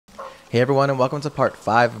Hey everyone, and welcome to part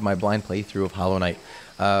 5 of my blind playthrough of Hollow Knight.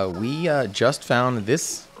 We just found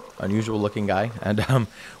this unusual looking guy, and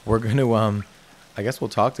we're gonna, I guess we'll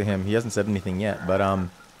talk to him. He hasn't said anything yet, but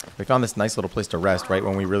we found this nice little place to rest right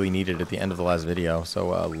when we really needed it at the end of the last video.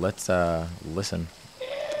 So let's listen.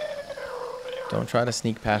 Don't try to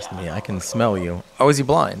sneak past me. I can smell you. Oh, is he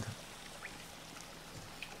blind?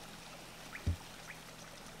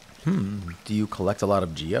 Do you collect a lot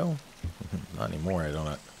of Geo? Not anymore. I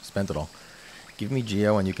don't. Spent it all. Give me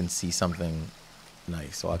Geo and you can see something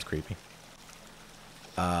nice. Oh, that's creepy.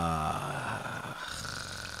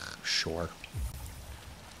 Sure.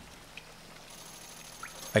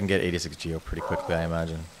 I can get 86 Geo pretty quickly, I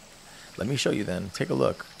imagine. Let me show you then. Take a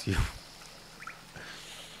look. Do you...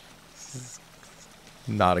 This is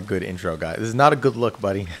not a good intro, guys. This is not a good look,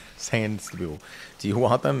 buddy. Saying this to people. Do you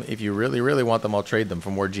want them? If you really, really want them, I'll trade them for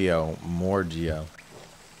more Geo. More Geo.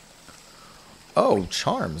 Oh,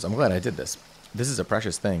 charms. I'm glad I did this. This is a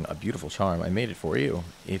precious thing, a beautiful charm. I made it for you.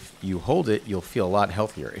 If you hold it, you'll feel a lot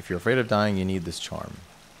healthier. If you're afraid of dying, you need this charm.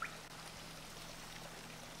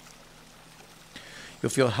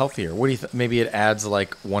 You'll feel healthier. What do you think? Maybe it adds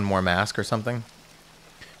like one more mask or something?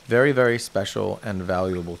 Very, very special and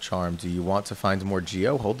valuable charm. Do you want to find more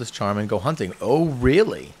Geo? Hold this charm and go hunting. Oh,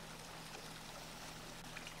 really?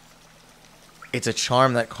 It's a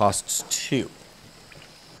charm that costs 2.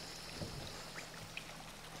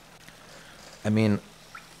 I mean,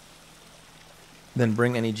 then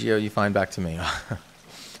bring any Geo you find back to me.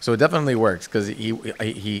 So it definitely works because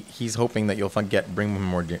he's hoping that you'll bring him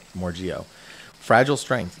more Geo. Fragile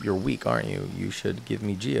strength. You're weak, aren't you? You should give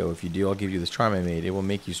me Geo. If you do, I'll give you this charm I made. It will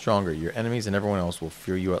make you stronger. Your enemies and everyone else will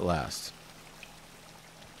fear you at last.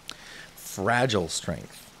 Fragile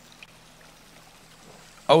strength.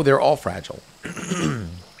 Oh, they're all fragile.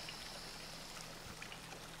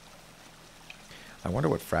 I wonder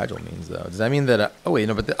what fragile means, though. Does that mean that... oh, wait,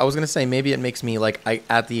 no, but I was going to say maybe it makes me, like,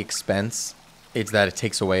 at the expense, it's that it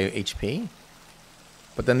takes away HP.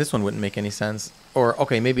 But then this one wouldn't make any sense. Or,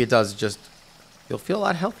 okay, maybe it does, just... you'll feel a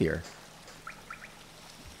lot healthier.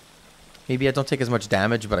 Maybe I don't take as much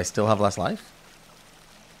damage, but I still have less life?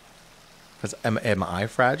 Because am I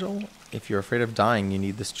fragile? If you're afraid of dying, you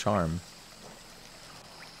need this charm.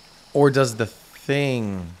 Or does the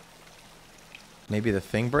thing... maybe the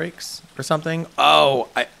thing breaks or something? Oh,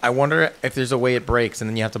 I wonder if there's a way it breaks and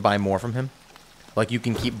then you have to buy more from him. Like you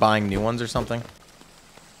can keep buying new ones or something.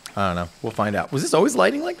 I don't know. We'll find out. Was this always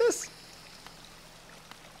lighting like this?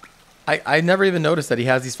 I never even noticed that he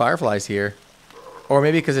has these fireflies here. Or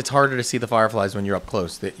maybe because it's harder to see the fireflies when you're up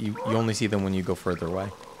close. That you only see them when you go further away.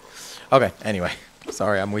 Okay, anyway.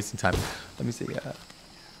 Sorry, I'm wasting time. Let me see.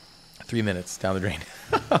 3 minutes down the drain.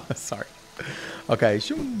 Sorry. Okay,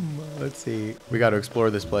 let's see. We got to explore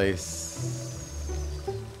this place.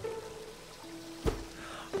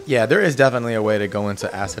 Yeah, there is definitely a way to go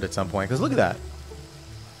into acid at some point. Because look at that.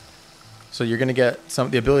 So you're going to get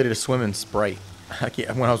the ability to swim in Sprite.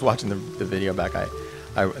 When I was watching the video back, I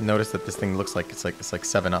noticed that this thing looks like it's like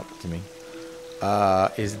 7-Up to me.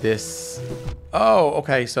 Is this... oh,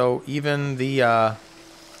 okay. So even the...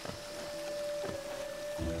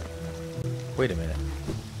 wait a minute.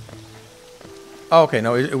 Oh, okay,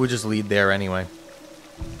 no, it would just lead there anyway.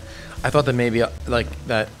 I thought that maybe, like,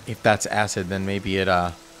 that if that's acid, then maybe it,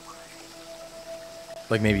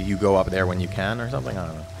 like, maybe you go up there when you can or something? I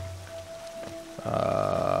don't know.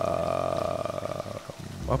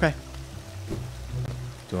 Okay.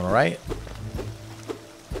 Doing alright?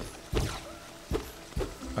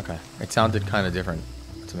 Okay. It sounded kind of different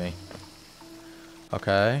to me.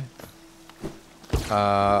 Okay.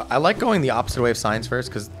 I like going the opposite way of signs first,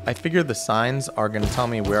 because I figure the signs are going to tell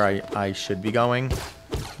me where I should be going.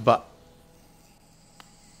 But...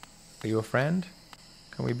 are you a friend?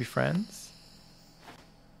 Can we be friends?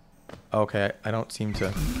 Okay, I don't seem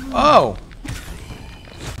to... oh!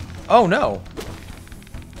 Oh, no!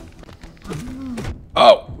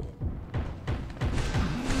 Oh!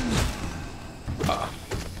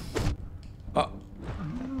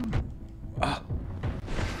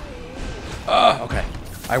 Okay.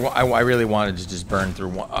 I really wanted to just burn through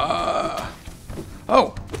one.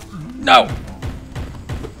 Oh! No!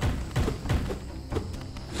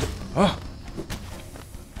 Oh!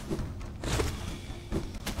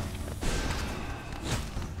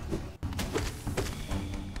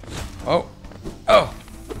 Oh! Oh!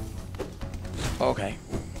 Okay.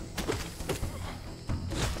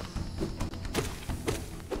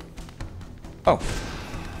 Oh.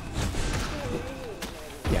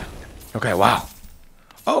 Yeah. Okay, wow.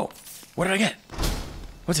 Oh! What did I get?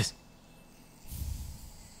 What's this?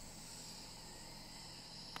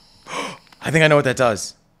 I think I know what that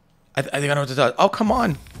does. I think I know what to do. Oh, come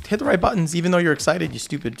on. Hit the right buttons, even though you're excited, you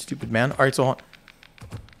stupid, stupid man. All right, so hold on.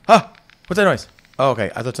 Ah! What's that noise? Oh, okay.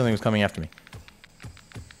 I thought something was coming after me.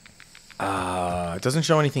 It doesn't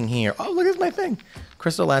show anything here. Oh, look at my thing.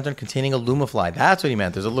 Crystal lantern containing a lumafly. That's what he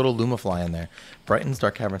meant. There's a little lumafly in there. Brightens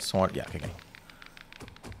dark caverns. So on. Yeah, okay.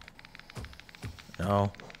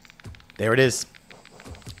 No. There it is.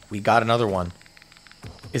 We got another one.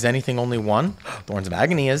 Is anything only one? Thorns of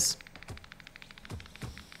Agony is.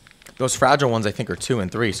 Those fragile ones, I think, are 2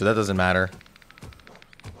 and 3, so that doesn't matter.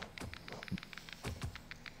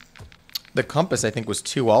 The compass, I think, was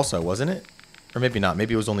 2 also, wasn't it? Or maybe not.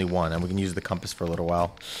 Maybe it was only 1, and we can use the compass for a little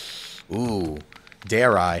while. Ooh.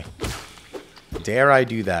 Dare I? Dare I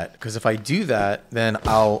do that? Because if I do that, then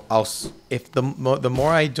if the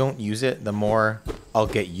more I don't use it, the more I'll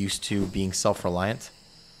get used to being self-reliant.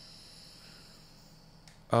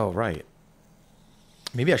 Oh, right.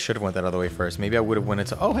 Maybe I should have went that other way first. Maybe I would have went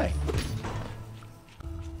into... Oh, hey.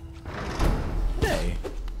 Hey.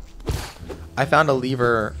 I found a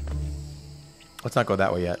lever. Let's not go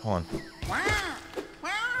that way yet. Hold on.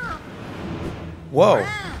 Whoa.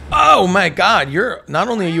 Oh, my God. You're... Not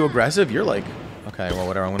only are you aggressive, you're like... Okay, well,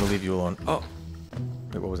 whatever. I'm going to leave you alone. Oh.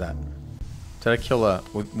 Wait, what was that? Did I kill a...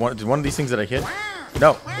 Did one of these things that I hit?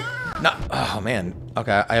 No. No. Oh, man.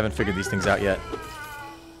 Okay, I haven't figured these things out yet.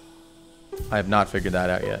 I have not figured that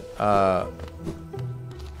out yet.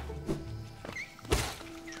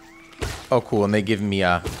 Oh, cool. And they give me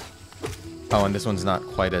oh, and this one's not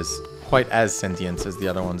quite as sentient as the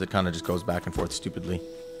other ones. It kind of just goes back and forth stupidly.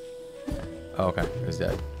 Oh, okay. It's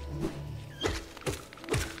dead.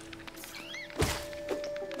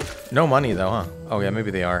 No money though, huh? Oh yeah,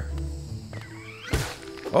 maybe they are.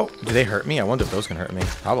 Oh, do they hurt me? I wonder if those can hurt me.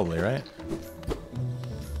 Probably, right?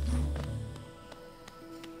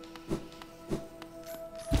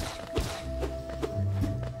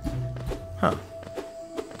 Huh.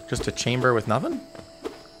 Just a chamber with nothing?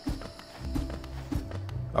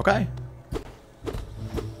 Okay.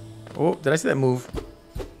 Oh, did I see that move?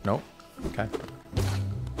 Nope. Okay.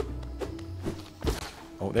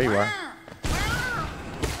 Oh, there you are.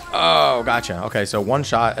 Oh, gotcha. Okay, so one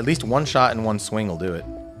shot, at least one shot and one swing will do it.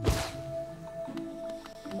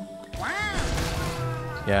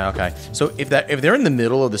 Yeah, okay. So if they're in the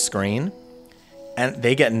middle of the screen and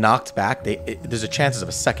they get knocked back, there's a chances of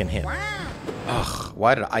a second hit. Ugh,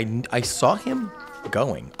 why did I saw him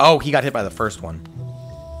going. Oh, he got hit by the first one.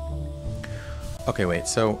 Okay, wait.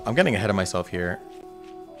 So I'm getting ahead of myself here.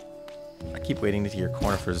 I keep waiting to hear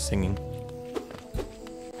Cornifer's singing.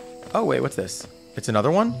 Oh, wait, what's this? It's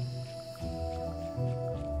another one?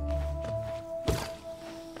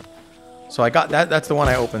 So I got that. That's the one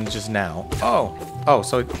I opened just now. Oh. Oh,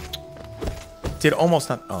 so it did almost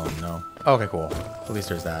not. Oh, no. Okay, cool. At least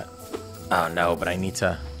there's that. Oh, no, but I need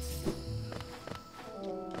to.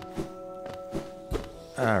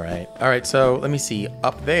 All right. All right, so let me see.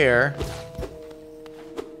 Up there.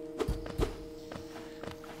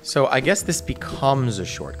 So I guess this becomes a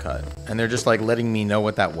shortcut. And they're just like letting me know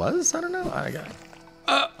what that was? I don't know. I got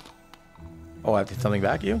oh, I have to hit something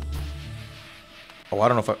back, you? Oh, I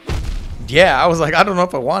don't know if I... Yeah, I was like, I don't know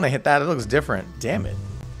if I want to hit that. It looks different. Damn it.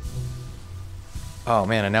 Oh,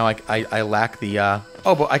 man, and now I lack the...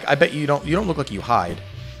 Oh, but I bet you don't look like you hide.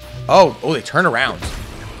 Oh, they turn around.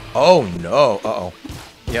 Oh, no. Uh-oh.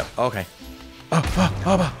 Yep, okay.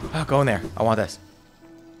 Oh, go in there. I want this.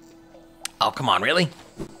 Oh, come on, really?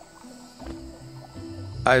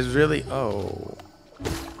 I was really... Oh.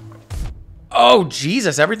 Oh,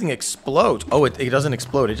 Jesus, everything explodes. Oh, it doesn't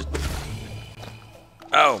explode. It just...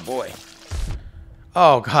 Oh, boy.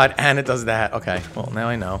 Oh, God, and it does that. Okay, well, now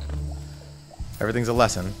I know. Everything's a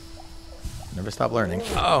lesson. Never stop learning.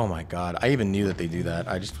 Oh, my God. I even knew that they do that.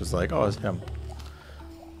 I just was like, oh, it's him.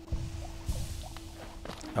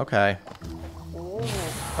 Okay.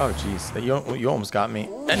 Oh, jeez. You almost got me.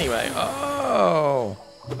 Anyway. Oh.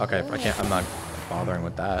 Okay, I'm not bothering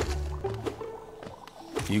with that.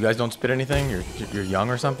 You guys don't spit anything? You're young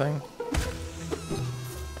or something?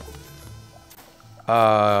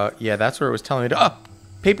 Yeah, that's where it was telling me to... Oh!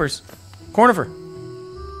 Papers! Cornifer!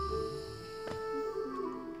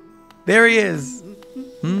 There he is!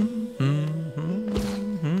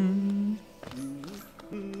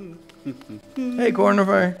 Hey,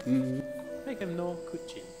 Cornifer!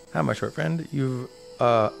 Hi, my short friend.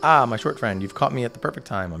 My short friend. You've caught me at the perfect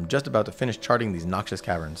time. I'm just about to finish charting these noxious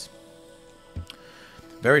caverns.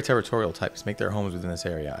 Very territorial types make their homes within this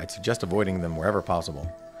area. I'd suggest avoiding them wherever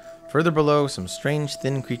possible. Further below, some strange,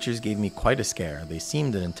 thin creatures gave me quite a scare. They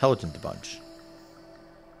seemed an intelligent bunch.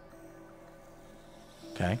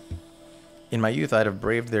 Okay. In my youth, I'd have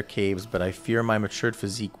braved their caves, but I fear my matured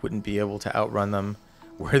physique wouldn't be able to outrun them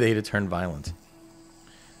were they to turn violent.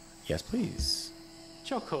 Yes, please.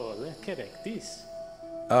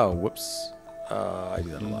 Oh, whoops. I do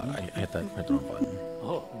that a lot. I hit the wrong button.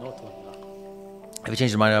 Oh, not one. Have you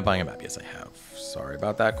changed your mind about buying a map? Yes, I have. Sorry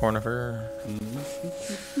about that, Cornifer.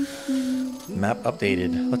 Map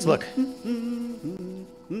updated. Let's look.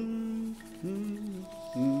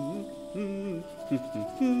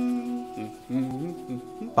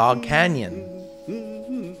 Bog Canyon.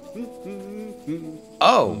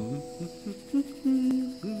 Oh.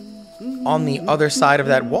 On the other side of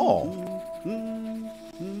that wall.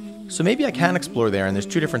 So maybe I can explore there and there's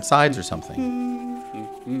two different sides or something.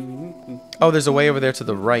 Oh, there's a way over there to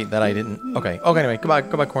the right that I didn't... Okay. Okay, anyway. Goodbye,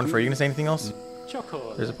 Cornifer. Are you going to say anything else?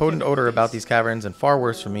 There's a potent odor about these caverns, and far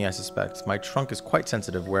worse for me, I suspect. My trunk is quite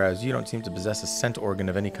sensitive, whereas you don't seem to possess a scent organ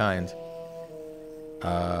of any kind.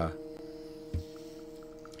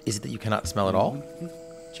 Is it that you cannot smell at all?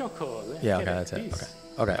 Yeah, okay, that's it. Okay.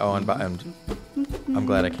 Okay, oh, and I'm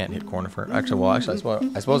glad I can't hit Cornifer. Actually,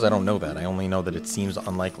 I suppose I don't know that. I only know that it seems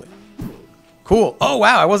unlikely. Cool. Oh,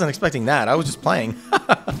 wow, I wasn't expecting that. I was just playing.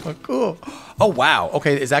 Cool. Oh, wow.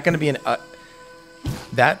 Okay, is that going to be an...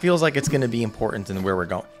 that feels like it's going to be important in where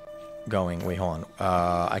we're going. Wait, hold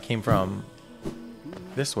on. I came from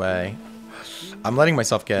this way. I'm letting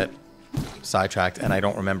myself get sidetracked, and I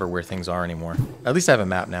don't remember where things are anymore. At least I have a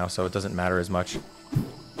map now, so it doesn't matter as much.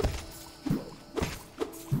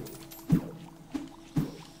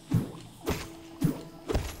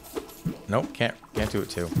 Nope, can't do it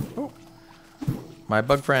too. Oh. My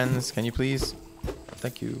bug friends, can you please?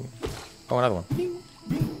 Thank you. Oh, another one.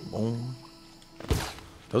 Boom.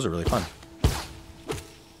 Those are really fun.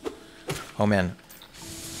 Oh man,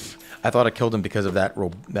 I thought I killed him because of that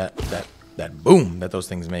that boom that those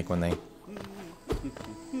things make when they.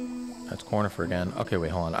 That's Cornifer again. Okay,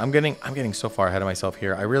 wait, hold on. I'm getting so far ahead of myself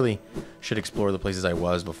here. I really should explore the places I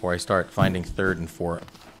was before I start finding third and fourth.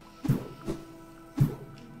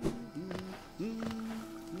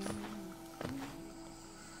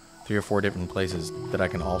 3 or 4 different places that I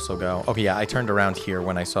can also go. Okay, yeah, I turned around here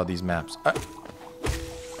when I saw these maps.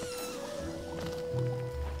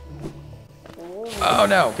 Oh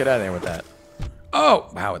no, get out of there with that. Oh,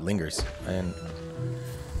 wow, it lingers. I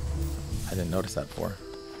didn't notice that before.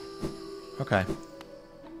 Okay.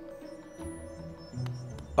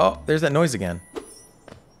 Oh, there's that noise again.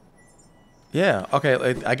 Yeah,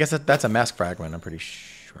 okay, I guess that's a mask fragment, I'm pretty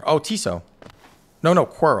sure. Oh, Tiso. No,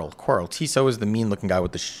 Quarrel. Tiso is the mean-looking guy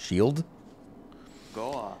with the shield.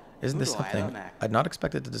 Isn't this something? I'd not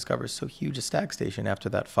expected to discover so huge a stag station after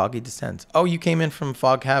that foggy descent. Oh, you came in from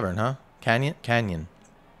Fog Cavern, huh? Canyon.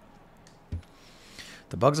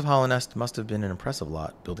 The bugs of Hollownest must have been an impressive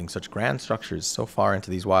lot, building such grand structures so far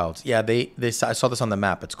into these wilds. Yeah, I saw this on the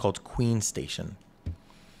map. It's called Queen Station.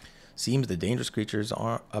 Seems the dangerous creatures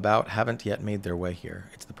about haven't yet made their way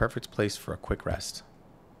here. It's the perfect place for a quick rest.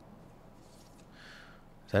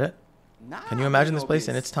 Is that it? Can you imagine this place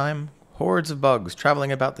in its time? Hordes of bugs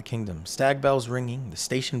traveling about the kingdom, stag bells ringing, the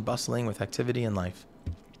station bustling with activity and life.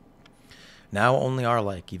 Now only our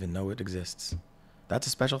like even know it exists. That's a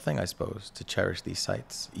special thing, I suppose, to cherish these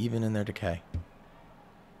sites, even in their decay.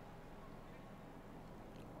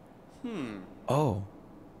 Oh.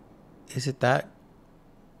 Is it that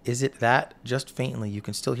just faintly you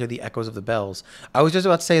can still hear the echoes of the bells? I was just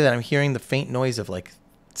about to say that I'm hearing the faint noise of like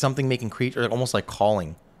something making creature, almost like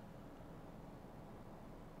calling.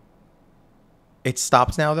 It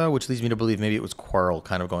stops now though, which leads me to believe maybe it was Quarrel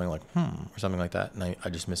kind of going like or something like that, and I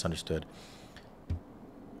just misunderstood.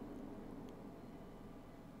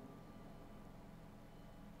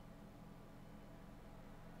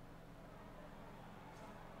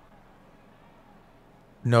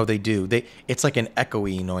 No, they do. It's like an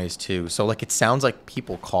echoey noise too. So like it sounds like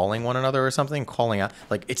people calling one another or something, calling out.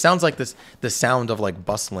 Like it sounds like the sound of like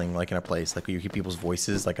bustling like in a place, like you hear people's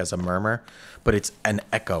voices like as a murmur, but it's an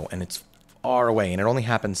echo and it's far away and it only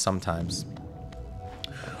happens sometimes.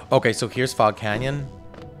 Okay, so here's Fog Canyon.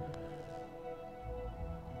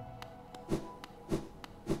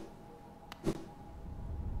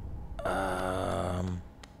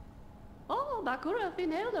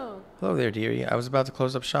 Hello there, dearie. I was about to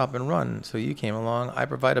close up shop and run, so you came along. I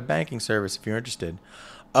provide a banking service if you're interested.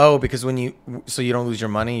 Oh, because so you don't lose your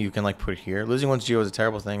money, you can like put it here. Losing one's geo is a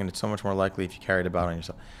terrible thing, and it's so much more likely if you carry it about on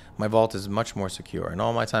yourself. My vault is much more secure. In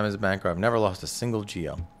all my time as a banker, I've never lost a single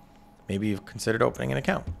geo. Maybe you've considered opening an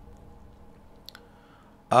account.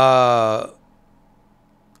 I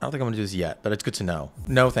don't think I'm gonna do this yet, but it's good to know.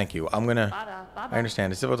 No, thank you. I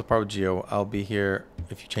understand. It's difficult to part with geo. I'll be here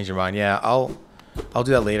if you change your mind. Yeah, I'll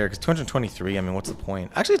do that later, because 223, I mean, what's the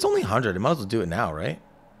point? Actually, it's only 100. I might as well do it now, right?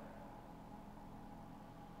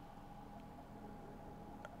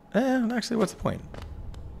 Actually, what's the point?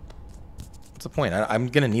 What's the point? I'm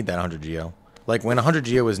going to need that 100 geo. Like, when 100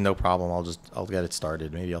 geo is no problem, I'll get it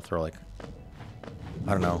started. Maybe I'll throw, like,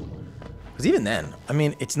 I don't know. Because even then, I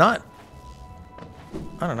mean, it's not,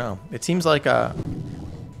 I don't know. It seems like,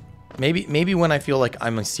 maybe when I feel like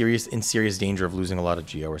I'm in serious danger of losing a lot of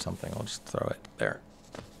geo or something, I'll just throw it there.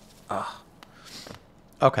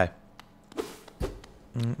 Okay.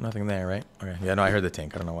 Nothing there, right? Okay. Yeah, no, I heard the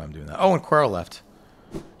tink. I don't know why I'm doing that. Oh, and Quirrell left.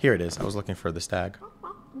 Here it is. I was looking for the stag.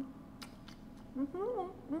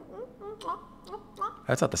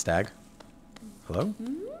 That's not the stag. Hello?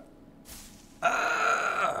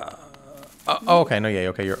 Oh, okay. No, yeah,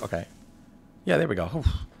 okay. You're okay. Yeah, there we go. Oof.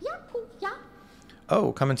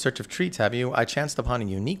 Oh, come in search of treats, have you? I chanced upon a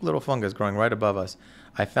unique little fungus growing right above us.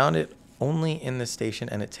 I found it only in this station,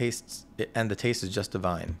 and the taste is just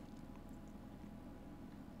divine.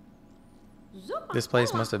 This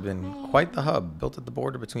place must have been quite the hub, built at the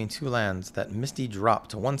border between two lands, that misty drop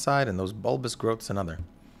to one side and those bulbous growths another.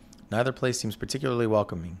 Neither place seems particularly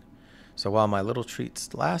welcoming. So while my little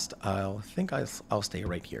treats last, I'll stay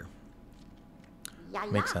right here.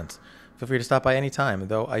 Makes sense. Feel free to stop by any time,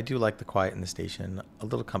 though I do like the quiet in the station. A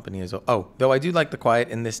little company is... though I do like the quiet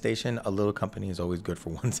in this station, a little company is always good for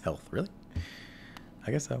one's health. Really?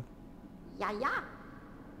 I guess so.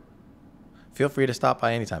 Feel free to stop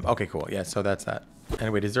by anytime. Okay, cool. Yeah, so that's that.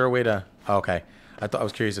 Anyway, is there a way to... Oh, okay. I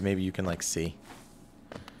was curious if maybe you can, like, see.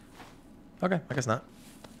 Okay, I guess not.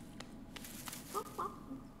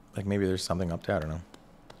 Like, maybe there's something up there. I don't know.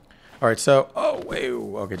 Alright, so... Oh, wait.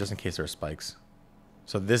 Okay, just in case there are spikes.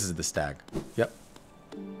 So this is the stag. Yep.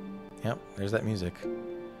 Yep, there's that music.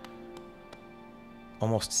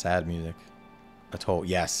 Almost sad music. A toll.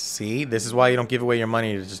 Yes, see? This is why you don't give away your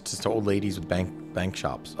money to just to old ladies with bank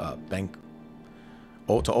shops.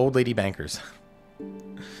 To old lady bankers.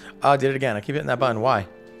 I did it again. I keep hitting that button. Why?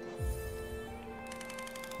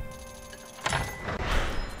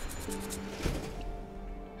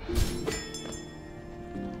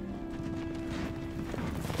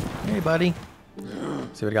 Hey, buddy.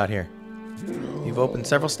 See what I got here. You've opened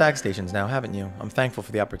several stag stations now, haven't you? I'm thankful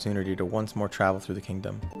for the opportunity to once more travel through the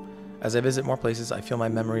kingdom. As I visit more places, I feel my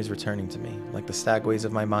memories returning to me, like the stagways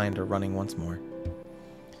of my mind are running once more.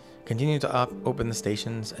 Continue to open the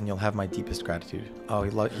stations, and you'll have my deepest gratitude. Oh,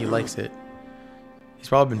 he likes it. He's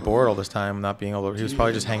probably been bored all this time, not being able to... He was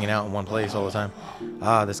probably just hanging out in one place all the time.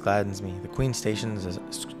 Ah, this gladdens me. The Queen Station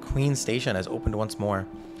has opened once more.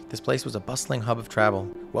 This place was a bustling hub of travel,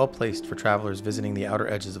 well placed for travelers visiting the outer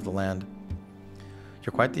edges of the land.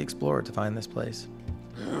 You're quite the explorer to find this place.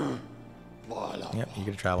 Yep, you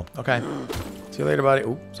get to travel. Okay. See you later, buddy.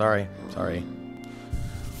 Oop, sorry. Sorry.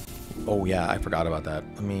 Oh, yeah, I forgot about that.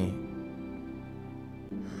 Let me...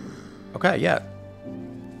 Okay, yeah.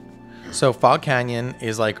 So, Fog Canyon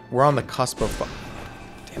is like... We're on the cusp of...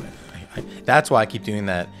 Damn it. That's why I keep doing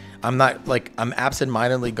that. I'm not, like... I'm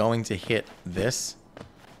absent-mindedly going to hit this.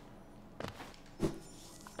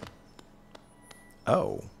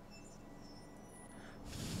 Oh.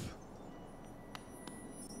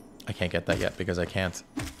 I can't get that yet because I can't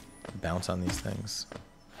bounce on these things.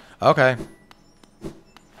 Okay.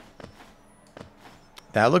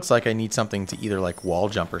 That looks like I need something to either like wall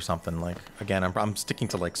jump or something. Like, again, I'm sticking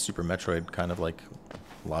to like Super Metroid kind of like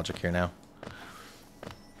logic here now.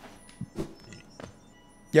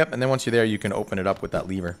 Yep, and then once you're there, you can open it up with that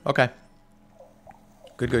lever. Okay.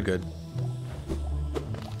 Good, good, good.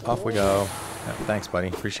 Off we go. Yeah, thanks, buddy.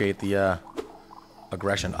 Appreciate the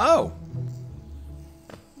aggression. Oh!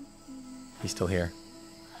 He's still here.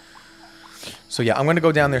 So yeah, I'm gonna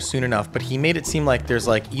go down there soon enough. But he made it seem like there's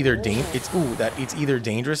like either it's either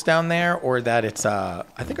dangerous down there or that it's I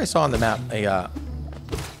think I saw on the map a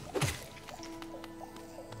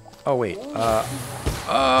oh wait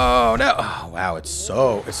oh no, oh wow, it's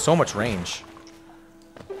so much range.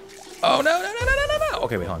 Oh no.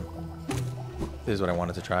 Okay, wait, hold on. This is what I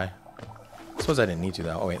wanted to try. I suppose I didn't need to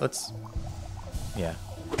though. Oh wait, let's... Yeah.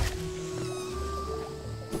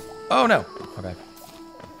 Oh no. Okay.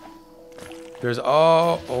 There's...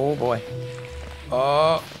 Oh boy.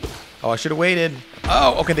 Oh, I should have waited.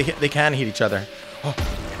 Oh, okay, they can hit each other.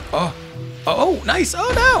 Oh, nice.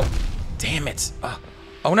 Oh no. Damn it.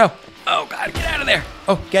 Oh no. Oh god, get out of there.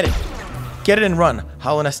 Oh, get it. Get it and run.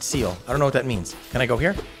 Hollow Nest Seal. I don't know what that means. Can I go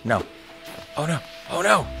here? No. Oh no. Oh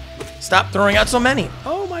no. Stop throwing out so many.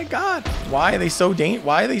 Oh my god. Why are they so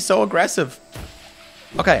aggressive?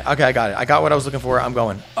 Okay, I got it. I got what I was looking for. I'm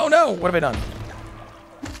going. Oh no, what have I done?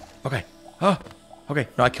 Okay. Oh, Okay,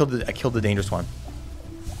 no, I killed the dangerous one.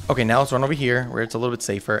 Okay, now let's run over here where it's a little bit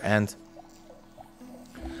safer. And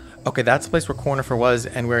okay, that's the place where Cornifer was,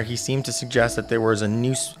 and where he seemed to suggest that there was a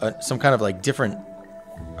new, some kind of like different,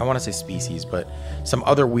 I want to say species, but some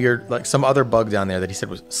other weird, like some other bug down there that he said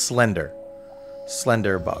was slender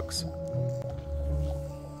bugs.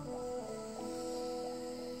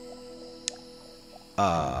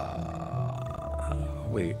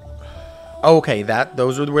 Wait. Oh, okay,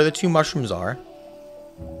 those are where the 2 mushrooms are.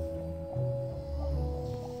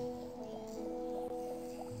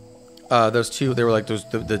 Those 2, they were like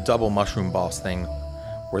the double mushroom boss thing,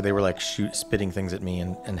 where they were like spitting things at me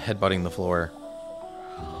and headbutting the floor.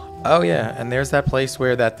 Oh yeah, and there's that place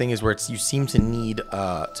where that thing is where you seem to need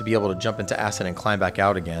to be able to jump into acid and climb back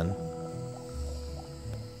out again.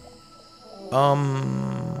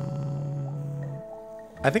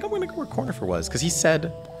 I think I'm gonna go where Cornifer was, because he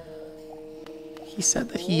said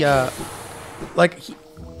that he I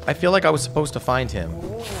feel like I was supposed to find him,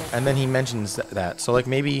 and then he mentions that. So like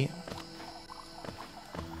maybe.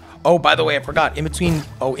 Oh, by the way, I forgot. In between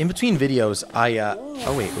videos,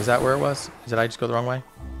 oh wait, was that where it was? Did I just go the wrong way?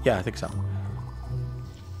 Yeah, I think so.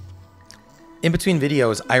 In between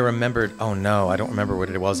videos, I remembered. Oh no, I don't remember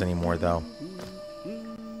what it was anymore though.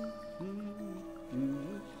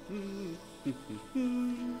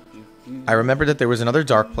 I remembered that there was another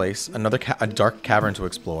dark place, a dark cavern to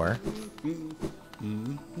explore.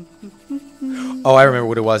 Oh, I remember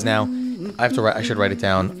what it was now. I should write it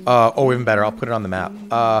down. Oh, even better, I'll put it on the map.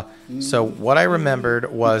 So what I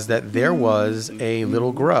remembered was that there was a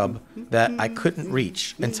little grub that I couldn't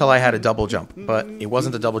reach until I had a double jump. But it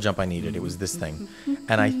wasn't the double jump I needed, it was this thing.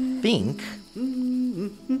 And I think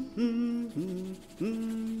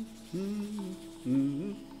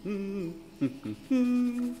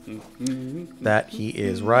that he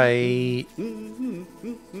is right.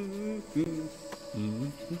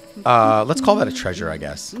 Let's call that a treasure, I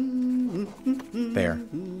guess. There.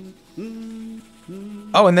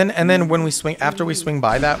 Oh, and then when we swing, after we swing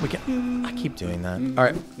by that, we can. I keep doing that. All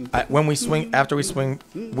right. When we swing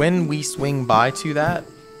by to that.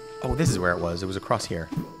 Oh, this is where it was. It was across here.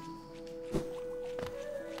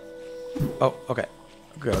 Oh, okay.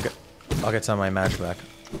 Good. I'll get some of my magic back.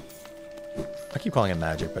 I keep calling it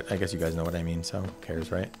magic, but I guess you guys know what I mean, so who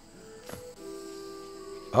cares, right?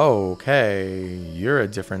 Okay, you're a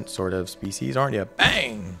different sort of species, aren't you?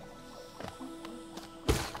 Bang!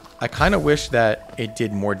 I kind of wish that it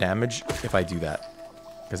did more damage if I do that,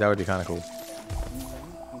 because that would be kind of cool.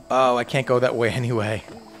 Oh, I can't go that way anyway.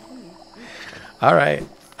 All right,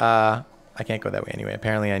 I can't go that way anyway.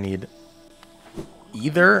 Apparently, I need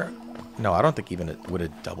either. No, I don't think even it would a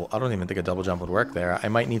double. I don't even think a double jump would work there. I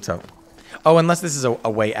might need to. Oh, unless this is a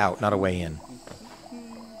way out, not a way in.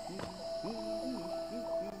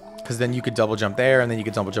 Because then you could double jump there, and then you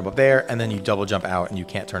could double jump up there, and then you double jump out, and you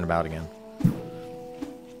can't turn about again.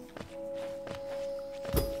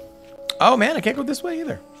 Oh man, I can't go this way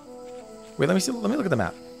either. Wait, let me see. Let me look at the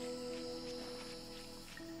map.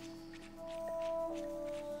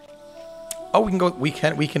 Oh, we can go. We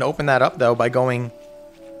can open that up though by going.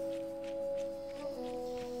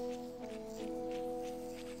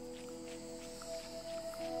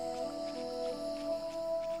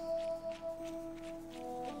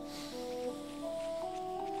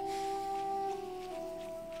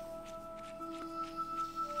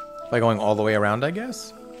 By going all the way around, I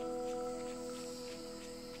guess?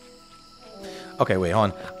 Okay, wait,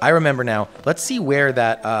 hold on. I remember now. Let's see where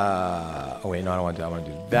that, oh, wait, no, I don't want to do that. I want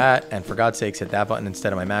to do that. And for God's sakes, hit that button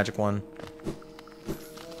instead of my magic one.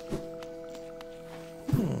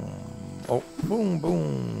 Oh, boom,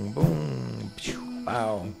 boom, boom.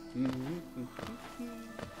 Wow.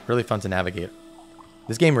 Really fun to navigate.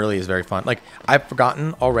 This game really is very fun. Like, I've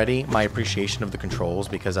forgotten already my appreciation of the controls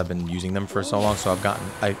because I've been using them for so long. So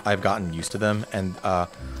I've gotten used to them, and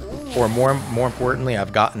or more importantly,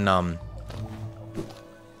 I've gotten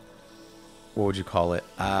what would you call it?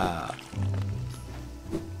 Oh,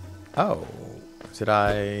 did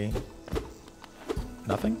I?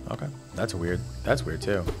 Nothing? Okay, that's weird. That's weird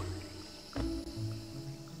too.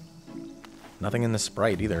 Nothing in the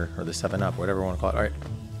Sprite either, or the 7-Up, whatever you want to call it. All right.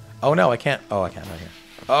 Oh no, I can't. Oh, I can't right here.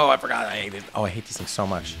 Oh, I forgot. I hate it. Oh, I hate these things so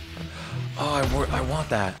much. Oh, I want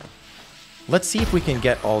that. Let's see if we can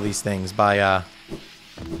get all these things by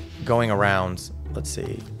going around. Let's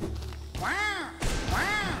see.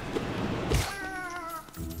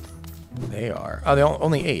 They are. Oh, they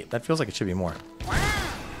only 8. That feels like it should be more.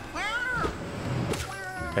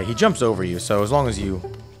 Okay, he jumps over you, so as long as you...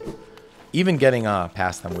 Even getting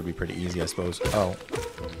past them would be pretty easy, I suppose. Oh.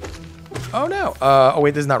 Oh, no. Oh,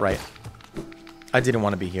 wait, this is not right. I didn't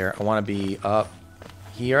want to be here. I want to be up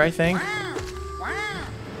here, I think.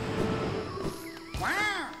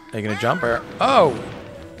 Are you gonna jump or? Oh!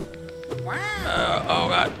 Oh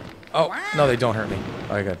god. Oh, no, they don't hurt me.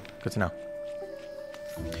 Okay, good. Good to know.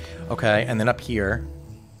 Okay, and then up here.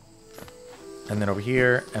 And then over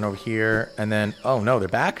here, and over here, and then... Oh, no, they're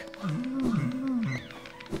back?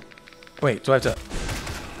 Wait, do I have to...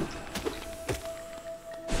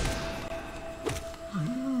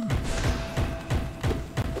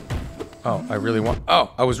 Oh, I really want...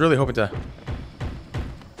 Oh, I was really hoping to...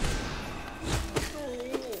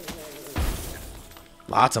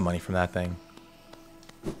 Lots of money from that thing.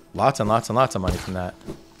 Lots and lots and lots of money from that.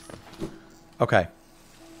 Okay.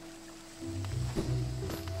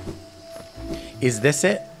 Is this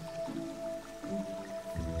it?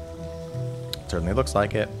 Certainly looks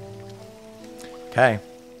like it. Okay.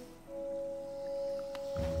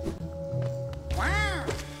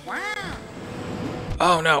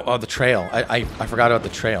 Oh no! Oh, the trail. I forgot about the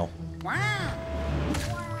trail.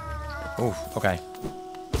 Ooh. Okay.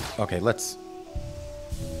 Okay. Let's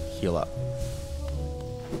heal up.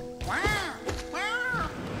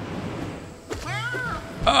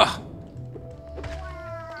 Ugh.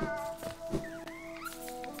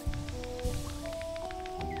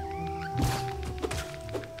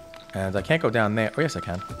 And I can't go down there. Oh, yes, I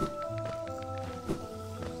can.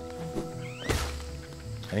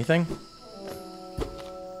 Anything?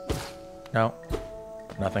 No.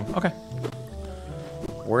 Nothing. Okay.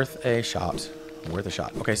 Worth a shot. Worth a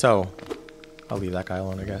shot. Okay, so I'll leave that guy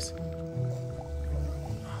alone, I guess. Oh,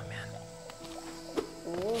 man.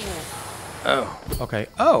 Oh. Okay.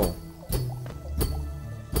 Oh.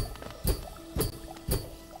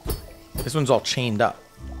 This one's all chained up.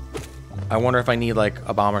 I wonder if I need, like,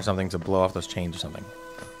 a bomb or something to blow off those chains or something.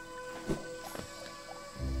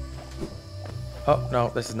 Oh, no,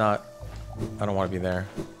 this is not... I don't want to be there.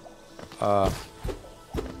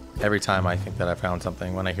 Every time I think that I found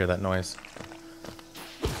something when I hear that noise.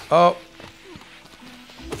 Oh!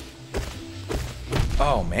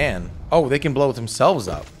 Oh, man. Oh, they can blow themselves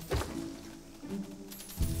up.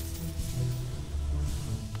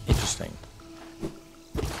 Interesting.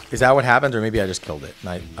 Is that what happened, or maybe I just killed it?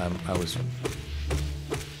 And I was...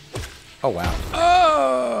 Oh, wow.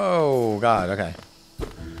 Oh, God, okay.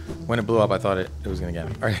 When it blew up, I thought it was going to get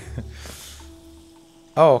me. All right.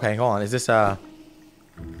 Oh, okay, hold on. Is this, Oh,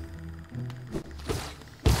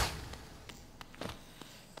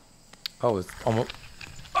 it's almost...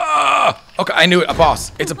 Ah! Okay, I knew it. A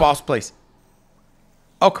boss. It's a boss place.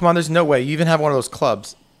 Oh, come on. There's no way. You even have one of those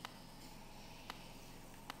clubs.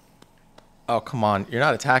 Oh, come on. You're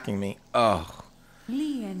not attacking me. Oh.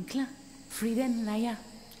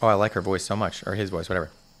 Oh, I like her voice so much. Or his voice,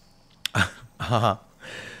 whatever. Aha.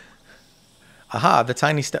 Aha, the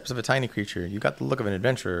tiny steps of a tiny creature. You got the look of an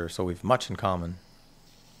adventurer, so we've much in common.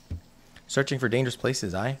 Searching for dangerous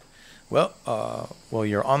places, aye? Well,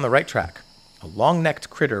 you're on the right track. A long-necked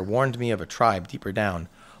critter warned me of a tribe deeper down.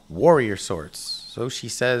 Warrior sorts. So she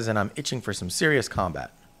says, and I'm itching for some serious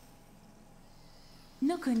combat.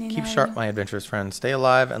 Keep sharp, my adventurous friend. Stay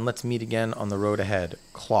alive, and let's meet again on the road ahead.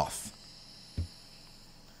 Cloth.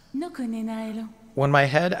 When my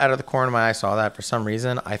head out of the corner of my eye saw that, for some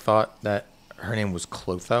reason, I thought that her name was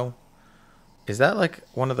Clotho. Is that like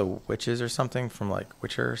one of the witches or something from like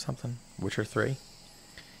Witcher or something? Witcher 3?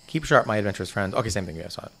 Keep sharp, my adventurous friend. Okay, same thing. Yeah, I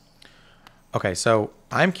saw it. Okay, so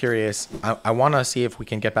I'm curious. I want to see if we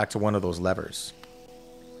can get back to one of those levers.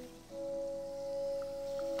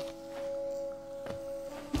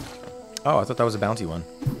 Oh, I thought that was a bounty one.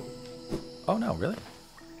 Oh, no, really?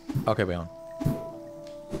 Okay, wait on.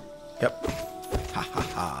 Yep. Ha ha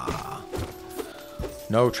ha.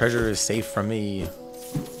 No treasure is safe from me.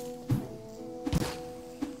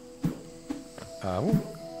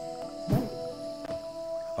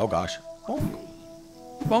 Oh, gosh. Bonk.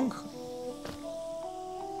 Bonk.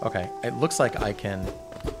 Okay, it looks like I can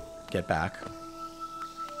get back.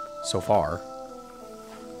 So far.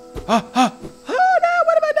 Ah! Ah! Oh, no!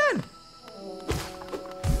 What have I done?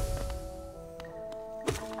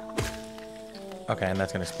 Okay, and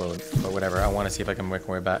that's gonna explode. But whatever. I want to see if I can work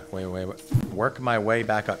my way back. Work my way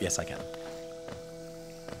back up. Yes, I can.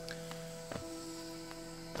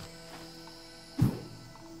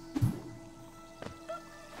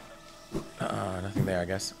 Nothing there, I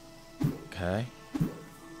guess. Okay.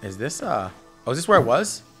 Is this oh, is this where I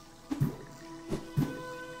was?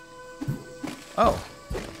 Oh.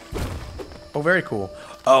 Oh, very cool.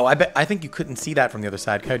 Oh, I think you couldn't see that from the other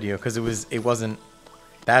side, could you? Because it wasn't.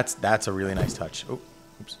 That's a really nice touch. Oh,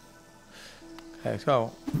 oops. Okay, let's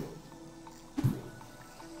go.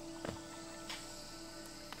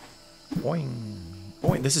 Boing.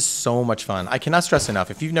 Boy, this is so much fun. I cannot stress enough.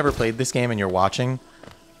 If you've never played this game and you're watching,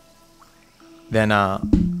 then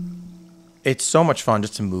it's so much fun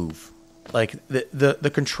just to move. Like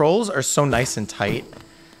the controls are so nice and tight,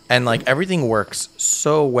 and like everything works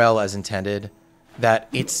so well as intended that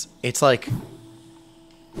it's like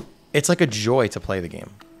a joy to play the game.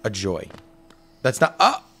 A joy. That's not.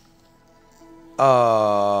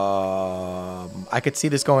 I could see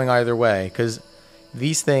this going either way because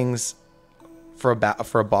these things for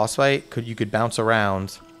a boss fight you could bounce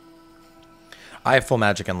around. I have full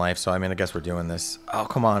magic in life, so I mean I guess we're doing this. Oh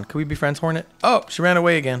come on, can we be friends, Hornet? Oh, she ran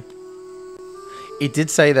away again. It did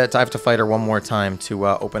say that I have to fight her one more time to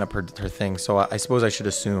open up her thing, so I suppose I should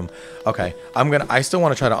assume. Okay, I still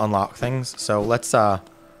want to try to unlock things, so let's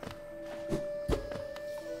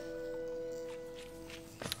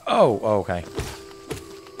Oh, okay.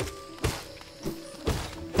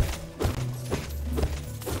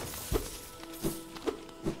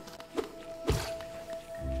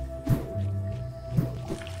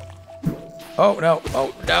 Oh, no.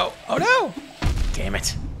 Oh, no. Oh, no. Damn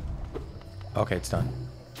it. Okay, it's done.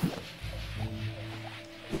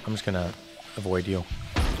 I'm just gonna avoid you.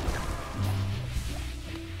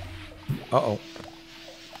 Uh-oh.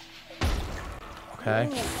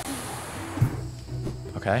 Okay.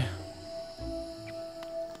 Okay.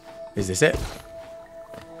 Is this it?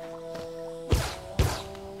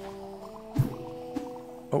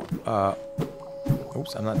 Oh,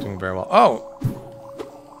 oops, I'm not doing very well. Oh!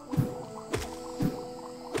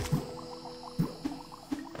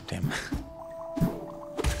 Damn.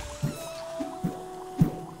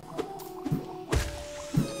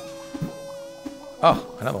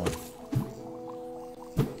 Oh, another one.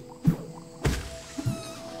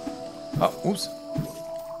 Oh, oops.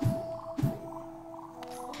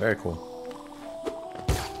 Very cool.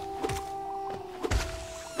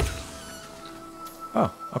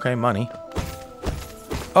 Oh, okay, money.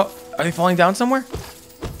 Oh, are they falling down somewhere?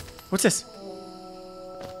 What's this?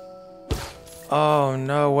 Oh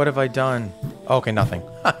no, what have I done? Oh, okay, nothing.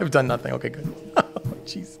 I've done nothing. Okay, good. Oh,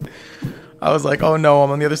 jeez. I was like, oh no, I'm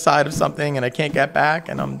on the other side of something and I can't get back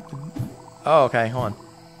and I'm... Oh, okay, hold on.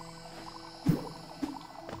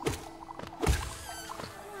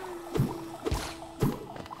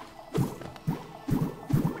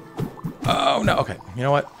 Oh no, okay, you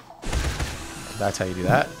know what? That's how you do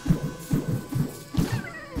that.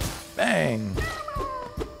 Bang!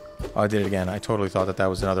 Oh, I did it again. I totally thought that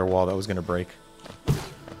was another wall that was gonna break.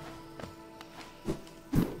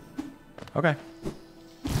 Okay.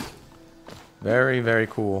 Very, very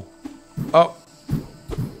cool. Oh!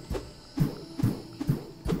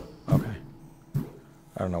 Okay.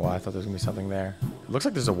 I don't know why I thought there was gonna be something there. It looks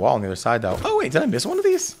like there's a wall on the other side though. Oh wait, did I miss one of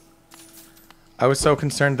these? I was so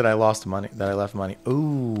concerned that I lost money, that I left money.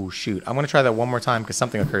 Ooh, shoot. I'm gonna try that one more time because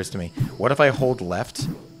something occurs to me. What if I hold left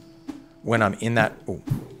when I'm in that... Ooh.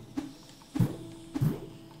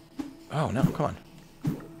 Oh, no, come on.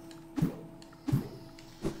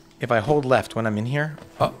 If I hold left when I'm in here...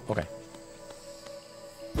 Oh, okay.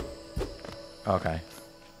 Okay.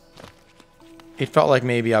 It felt like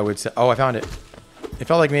maybe I would say... Oh, I found it. It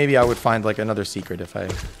felt like maybe I would find, like, another secret if I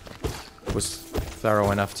was thorough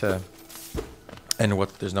enough to... And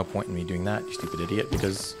what? There's no point in me doing that, you stupid idiot,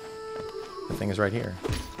 because the thing is right here.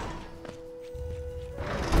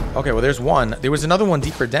 Okay, well, there's one. There was another one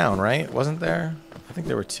deeper down, right? Wasn't there? I think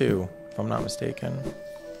there were two, if I'm not mistaken.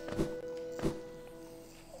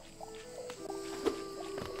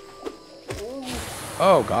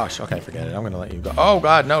 Oh, gosh. Okay, forget it. I'm going to let you go. Oh,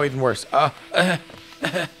 God, no, even worse. Oh,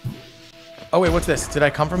 wait, what's this? Did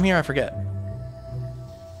I come from here? I forget.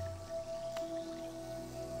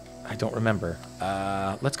 I don't remember.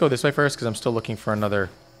 Let's go this way first because I'm still looking for another.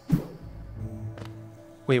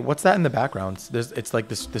 Wait, what's that in the background? It's like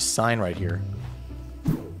this sign right here.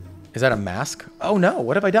 Is that a mask? Oh no,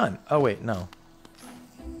 what have I done? Oh wait, no.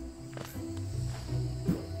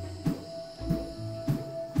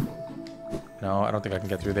 No, I don't think I can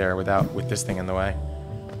get through there with this thing in the way.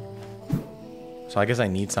 So I guess I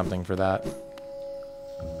need something for that.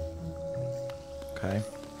 Okay.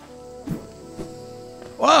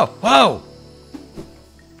 Whoa! Whoa!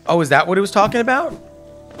 Oh, is that what it was talking about?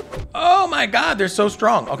 Oh my god, they're so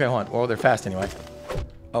strong. Okay, hold on. Well, they're fast anyway.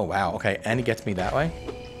 Oh, wow. Okay, and he gets me that way.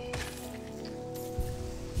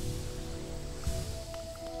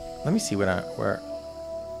 Let me see where...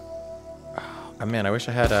 Oh, man, I wish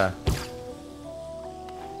I had a...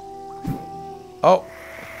 Oh!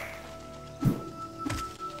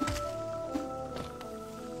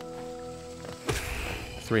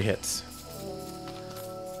 Three hits.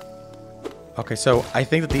 Okay, so I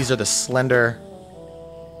think that these are the slender...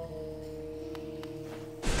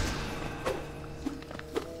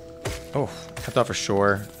 Oh, I thought for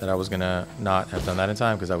sure that I was gonna not have done that in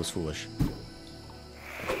time because I was foolish.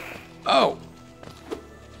 Oh!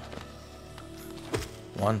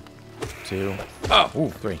 1, 2, oh! Ooh,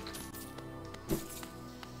 3.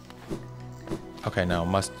 Okay, now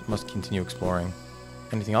must continue exploring.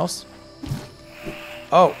 Anything else?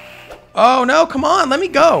 Oh! Oh no, come on, let me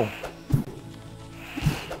go!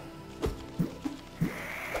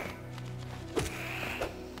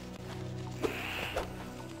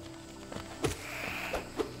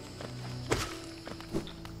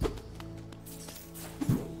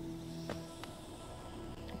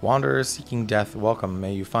 Wanderers seeking death, welcome.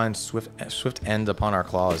 May you find swift end upon our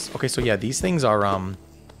claws. Okay, so yeah, these things are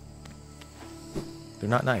they're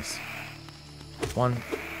not nice. 1.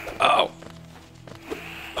 Oh.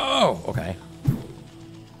 Oh, okay.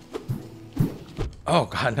 Oh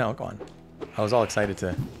god, no, go on. I was all excited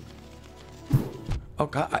to. Oh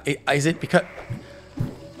god, is it because?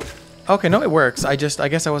 Okay, no, it works. I guess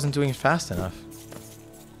I wasn't doing it fast enough.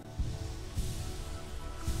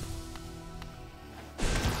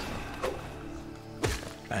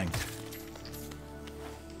 Bang.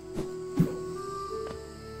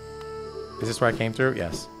 Is this where I came through?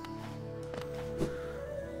 Yes.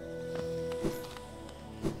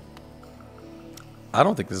 I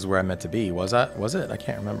don't think this is where I meant to be. Was I? Was it? I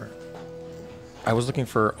can't remember. I was looking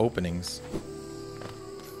for openings.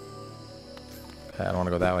 Okay, I don't want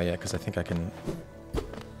to go that way yet because I think I can...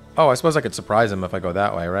 Oh, I suppose I could surprise him if I go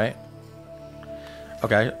that way, right?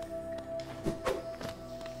 Okay.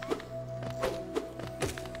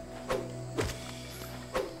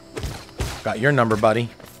 Got your number, buddy.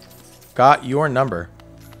 Got your number.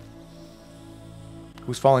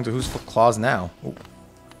 Who's falling to whose claws now? Ooh.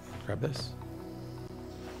 Grab this.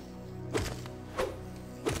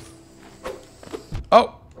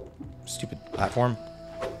 Oh! Stupid platform.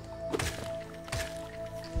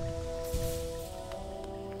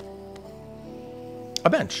 A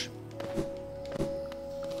bench.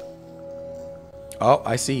 Oh,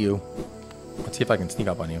 I see you. Let's see if I can sneak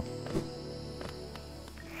up on you.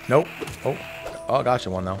 Nope. Oh, oh, gotcha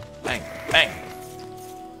one though. Bang, bang.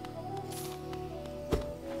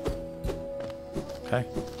 Okay.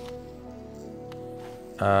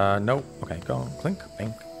 Nope. Okay, go. Clink,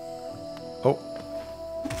 bang. Oh.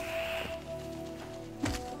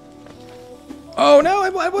 Oh no!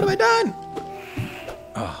 What have I done?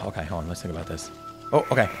 Oh, okay. Hold on. Let's think about this. Oh,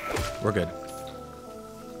 okay. We're good.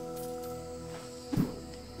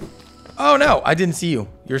 Oh no! I didn't see you.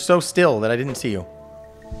 You're so still that I didn't see you.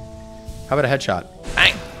 How about a headshot?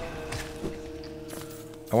 Bang!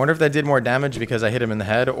 I wonder if that did more damage because I hit him in the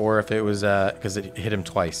head or if it was because it hit him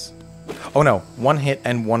twice. Oh no. One hit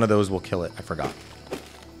and one of those will kill it. I forgot.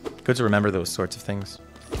 Good to remember those sorts of things.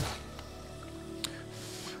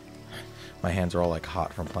 My hands are all like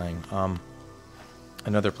hot from playing.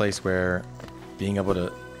 Another place where being able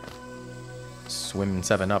to swim in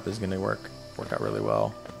 7-Up is going to work out really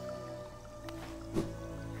well.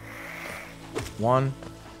 1.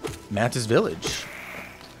 Mantis Village.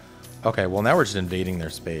 Okay, well now we're just invading their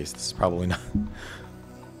space. This is probably not...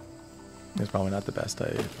 It's probably not the best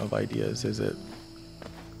of ideas, is it?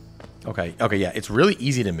 Okay, okay, yeah. It's really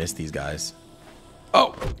easy to miss these guys.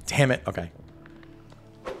 Oh, damn it. Okay.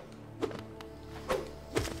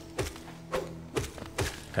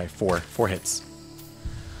 Okay, 4 hits.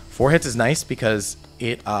 4 hits is nice because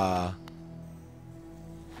it,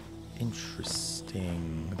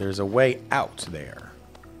 interesting. There's a way out there.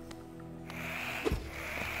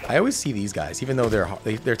 I always see these guys, even though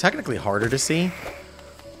they're technically harder to see.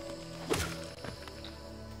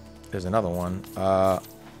 There's another one.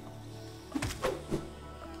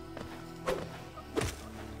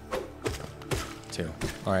 2.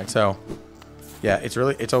 All right, so yeah,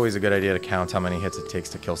 it's always a good idea to count how many hits it takes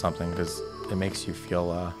to kill something because it makes you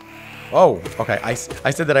feel. Oh, okay. I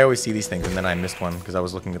said that I always see these things and then I missed one because I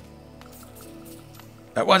was looking at.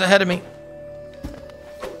 That was ahead of me.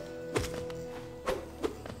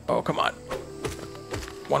 Oh, come on.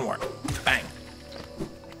 One more. Bang.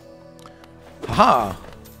 Haha.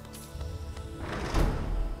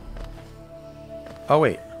 Oh,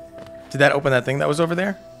 wait. Did that open that thing that was over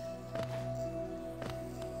there?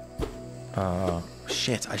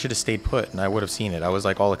 Shit. I should have stayed put and I would have seen it. I was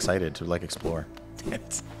like all excited to like explore. Damn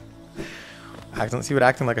it. See what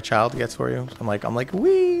acting like a child gets for you? I'm like,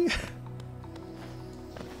 wee.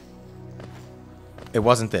 It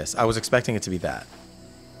wasn't this. I was expecting it to be that.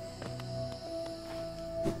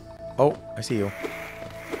 Oh, I see you.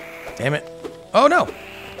 Damn it. Oh, no.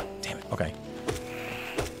 Damn it. Okay.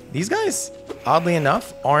 These guys, oddly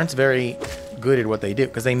enough, aren't very good at what they do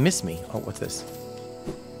because they miss me. Oh, what's this?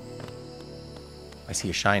 I see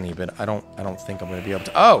a shiny, but I don't think I'm gonna be able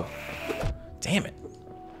to. Oh, damn it!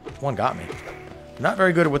 One got me. Not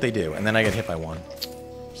very good at what they do, and then I get hit by one.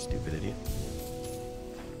 Stupid idiot.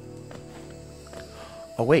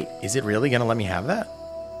 Oh wait, is it really gonna let me have that?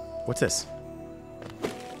 What's this?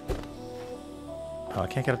 Oh, I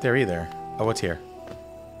can't get up there either. Oh, what's here?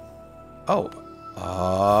 Oh,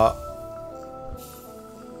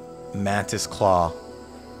 Mantis Claw.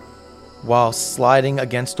 While sliding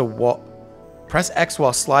against a wall. Press X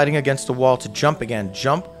while sliding against a wall to jump again.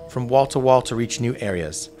 Jump from wall to wall to reach new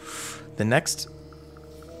areas. The next...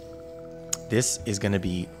 This is going to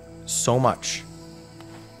be so much.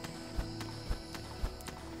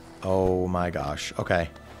 Oh my gosh. Okay.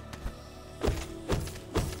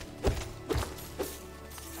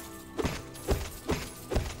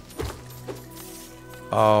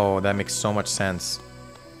 Oh, that makes so much sense.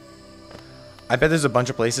 I bet there's a bunch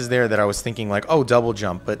of places there that I was thinking like, oh, double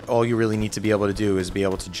jump, but all you really need to be able to do is be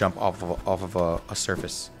able to jump off of a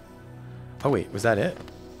surface. Oh wait, was that it?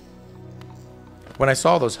 When I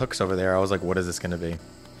saw those hooks over there, I was like, what is this going to be?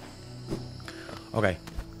 Okay.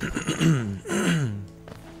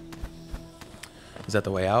 Is that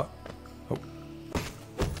the way out? Oh.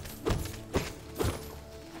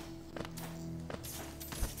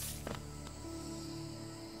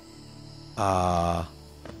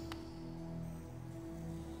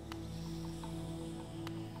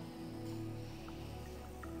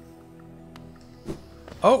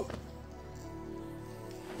 Oh!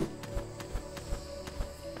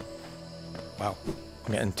 Wow.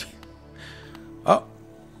 I'm getting... Oh!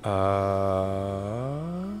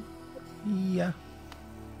 Yeah.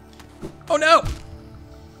 Oh no!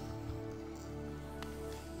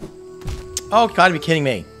 Oh, gotta be kidding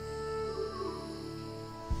me.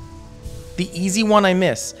 The easy one I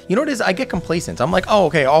miss. You know what it is? I get complacent. I'm like, oh,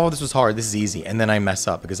 okay, all of this was hard. This is easy. And then I mess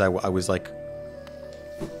up because I was like...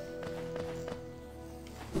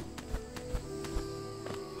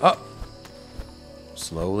 Oh.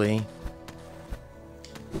 Slowly.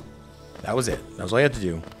 That was it. That was all I had to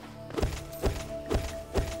do.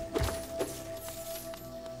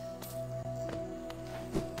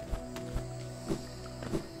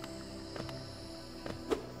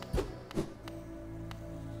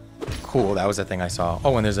 Cool, that was the thing I saw.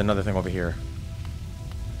 Oh, and there's another thing over here.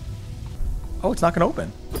 Oh, it's not gonna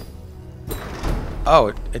open.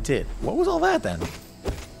 Oh, it did. What was all that then?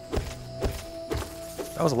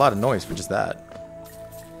 That was a lot of noise for just that.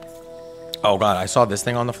 Oh god, I saw this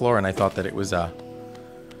thing on the floor and I thought that it was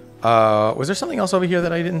was there something else over here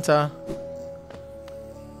that I didn't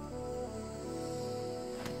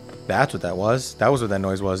That's what that was. That was what that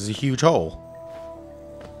noise was. It's a huge hole.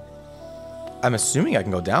 I'm assuming I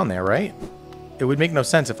can go down there, right? It would make no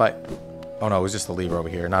sense if I... Oh no, it was just the lever over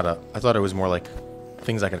here, not a... I thought it was more like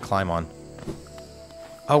things I could climb on.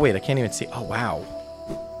 Oh wait, I can't even see... Oh wow.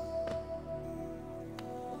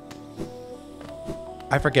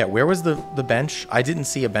 I forget, where was the bench? I didn't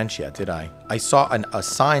see a bench yet, did I? I saw a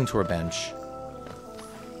sign to a bench.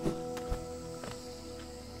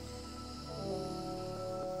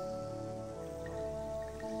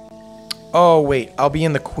 Oh, wait. I'll be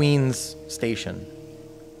in the Queen's station.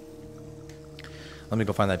 Let me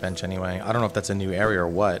go find that bench anyway. I don't know if that's a new area or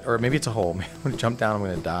what. Or maybe it's a hole. Maybe I'm going to jump down, I'm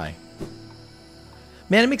going to die.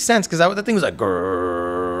 Man, it makes sense, because that thing was like...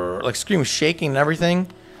 Grrr, like, screen was shaking and everything.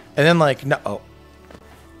 And then, like... No, oh.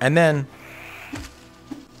 And then...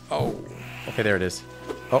 Oh. Okay, there it is.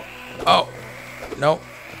 Oh. Oh. No.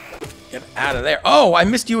 Get out of there. Oh, I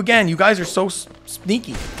missed you again. You guys are so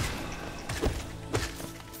sneaky.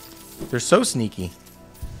 They're so sneaky.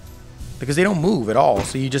 Because they don't move at all,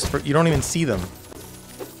 so you don't even see them.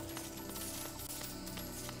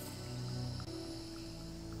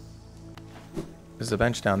 There's a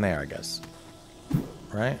bench down there, I guess.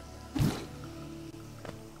 Right?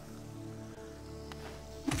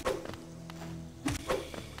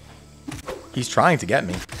 He's trying to get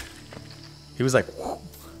me. He was like... Whoa.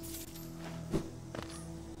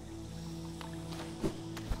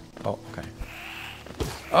 Oh, okay.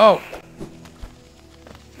 Oh!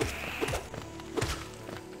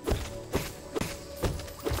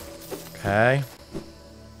 Okay.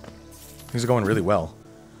 Things are going really well.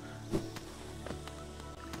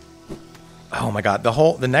 Oh my god,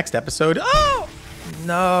 the next episode... Oh!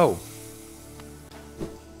 No!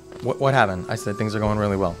 What happened? I said things are going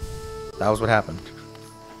really well. That was what happened.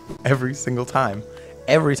 Every single time.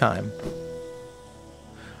 Every time.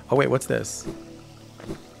 Oh wait, what's this?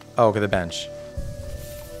 Oh, okay, the bench.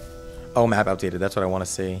 Oh, map outdated. That's what I want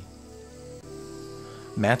to see.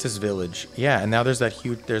 Mantis Village. Yeah, and now there's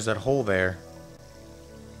that hole there.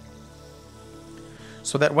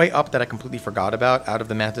 So that way up that I completely forgot about out of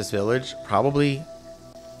the Mantis village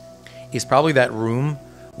is probably that room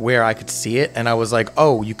where I could see it, and I was like,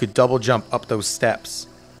 oh, you could double jump up those steps,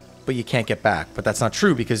 but you can't get back. But that's not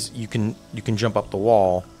true, because you can jump up the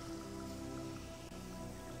wall.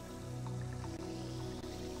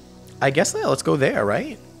 I guess, yeah, let's go there,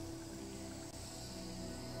 right?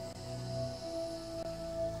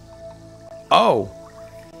 Oh,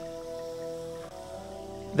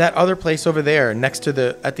 that other place over there, next to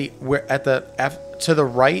the to the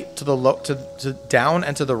right, to the down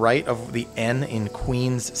and to the right of the N in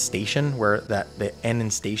Queen's Station, where the N in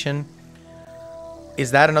Station,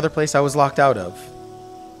 is that another place I was locked out of?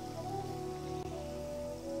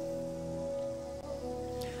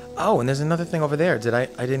 Oh, and there's another thing over there. I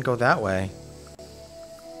didn't go that way.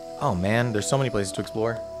 Oh man, there's so many places to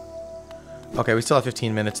explore. Okay, we still have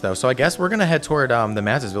 15 minutes though, so I guess we're gonna head toward the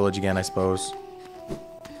Mantis village again, I suppose.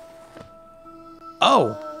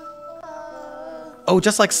 Oh! Oh,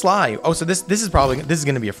 just like Sly. Oh, so this is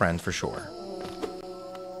gonna be a friend for sure.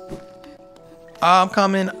 I'm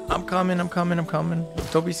coming.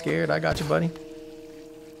 Don't be scared. I got you, buddy.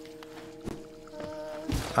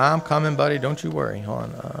 I'm coming, buddy. Don't you worry.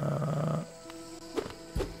 Hold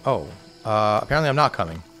on. Apparently I'm not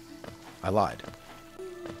coming. I lied.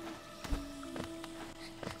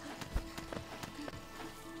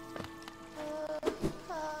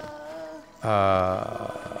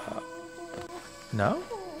 No?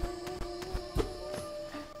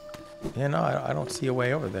 Yeah, no, I don't see a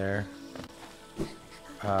way over there.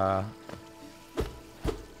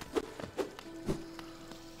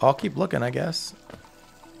 I'll keep looking, I guess.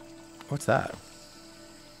 What's that?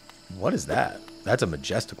 What is that? That's a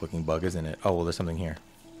majestic looking bug, isn't it? Oh, well, there's something here.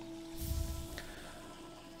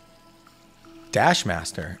 Dash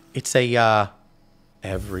Master. It's a,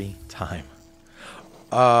 every time.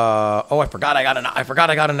 Oh, I forgot I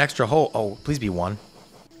got an extra hole. Oh, please be 1.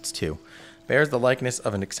 It's 2. Bears the likeness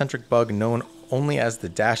of an eccentric bug known only as the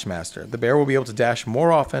Dash Master. The bear will be able to dash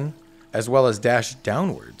more often, as well as dash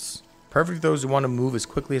downwards. Perfect for those who want to move as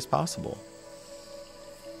quickly as possible.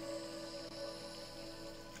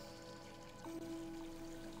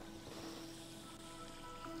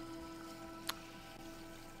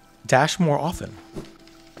 Dash more often.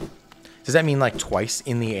 Does that mean like twice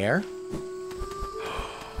in the air?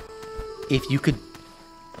 If you could...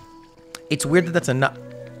 It's weird that that's a nut.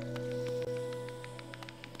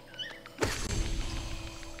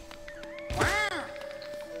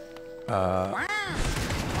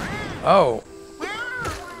 Oh.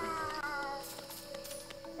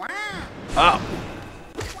 Oh.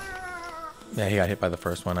 Yeah, he got hit by the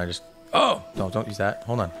first one. I just... Oh! Don't use that.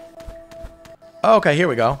 Hold on. Oh, okay, here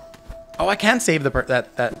we go. Oh, I can save the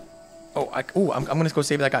I'm gonna go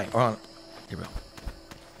save that guy. Hold on. Here we go.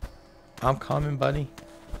 I'm coming, buddy.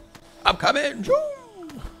 I'm coming.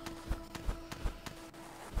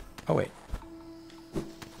 Oh, wait.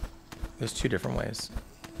 There's 2 different ways.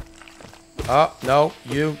 Oh, no,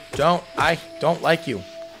 you don't. I don't like you.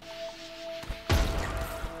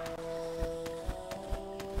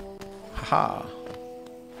 Haha.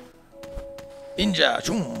 Ninja.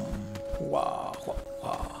 Wah, wah,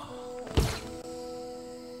 wah.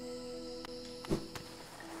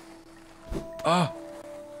 Oh.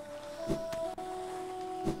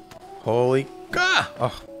 Holy God.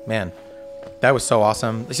 Oh, man. That was so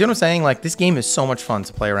awesome. You see what I'm saying? Like, this game is so much fun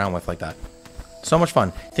to play around with like that. So much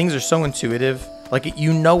fun. Things are so intuitive. Like,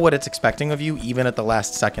 you know what it's expecting of you, even at the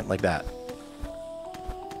last second like that.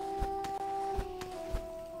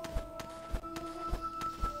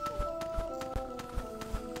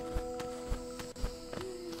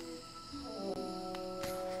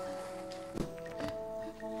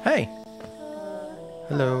 Hey.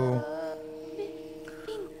 Hello.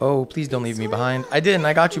 Oh, please don't leave me behind. I didn't.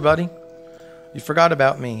 I got you, buddy. You forgot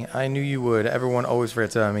about me. I knew you would. Everyone always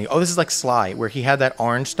forgets about me. Oh, this is like Sly, where he had that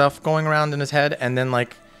orange stuff going around in his head, and then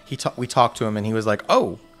like we talked to him, and he was like,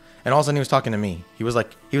 "Oh," and all of a sudden he was talking to me. He was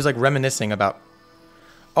like reminiscing about.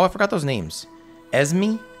 Oh, I forgot those names.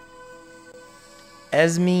 Esme,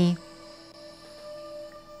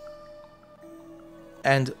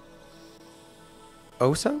 and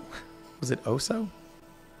Oso. Was it Oso?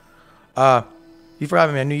 You forgot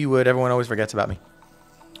about me. I knew you would. Everyone always forgets about me.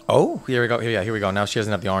 Oh, here we go. Here we go. Now she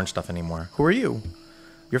doesn't have the orange stuff anymore. Who are you?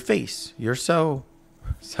 Your face. You're so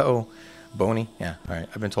bony. Yeah, all right.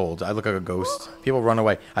 I've been told. I look like a ghost. People run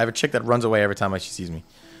away. I have a chick that runs away every time she sees me.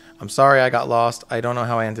 I'm sorry I got lost. I don't know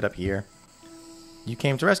how I ended up here. You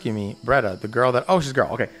came to rescue me. Bretta, the girl that... Oh, she's a girl.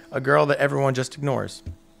 Okay. A girl that everyone just ignores.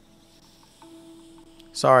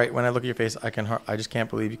 Sorry, when I look at your face, I just can't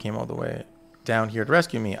believe you came all the way down here to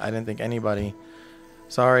rescue me. I didn't think anybody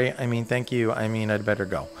Sorry, I mean, thank you. I mean, I'd better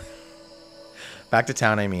go. Back to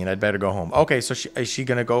town, I mean. I'd better go home. Okay, so is she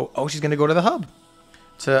gonna go? Oh, she's gonna go to the hub.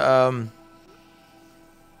 To,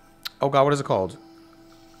 oh god, what is it called?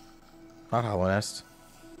 Not Hollow Nest.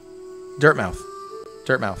 Dirtmouth.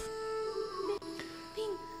 Dirtmouth.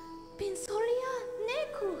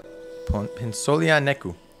 Pinsolia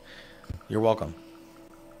Neku. You're welcome.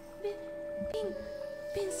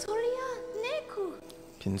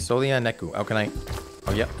 Pinsolia Neku. How can I?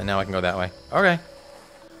 Oh, yep. And now I can go that way. Okay.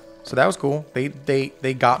 So that was cool.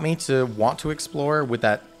 They got me to want to explore with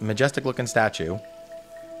that majestic looking statue.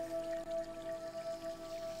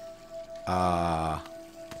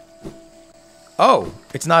 Oh,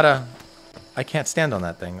 it's not a... I can't stand on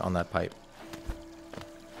that thing, on that pipe.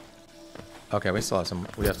 Okay, we still have some...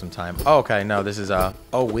 We have some time. Oh, okay, no, this is a...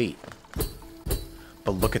 Oh, wait.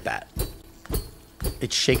 But look at that.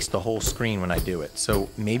 It shakes the whole screen when I do it. So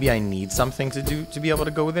maybe I need something to do to be able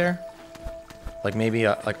to go there. Like maybe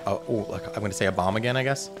I'm going to say a bomb again, I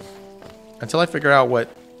guess. Until I figure out what...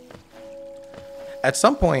 At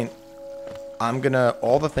some point, I'm going to...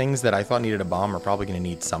 All the things that I thought needed a bomb are probably going to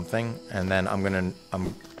need something. And then I'm going to...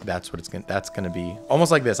 That's what it's going to... That's going to be...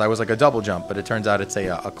 Almost like this. I was like a double jump, but it turns out it's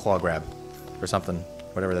a claw grab. Or something.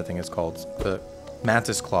 Whatever that thing is called. The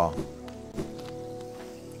Mantis claw.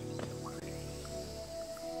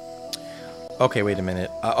 Okay, wait a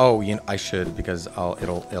minute. Oh, you know, I should, because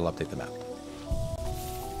it'll update the map.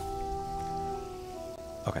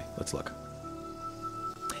 Okay, let's look.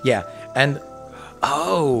 Yeah, and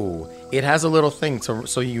oh, it has a little thing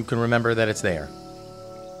so you can remember that it's there.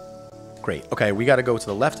 Great. Okay, we got to go to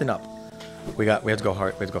the left and up. We have to go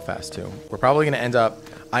hard. We have to go fast too. We're probably gonna end up.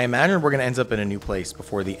 I imagine we're gonna end up in a new place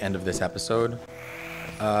before the end of this episode.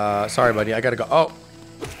 Sorry, buddy. I gotta go. Oh.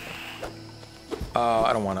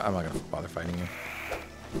 I don't want to. I'm not gonna bother fighting you.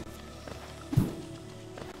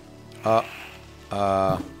 Oh,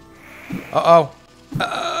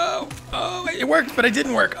 it worked, but it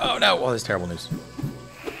didn't work. Oh no. Well, that's terrible news.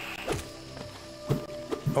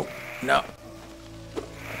 Oh no.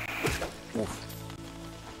 Oof.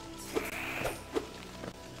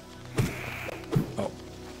 Oh.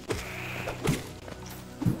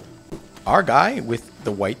 Our guy with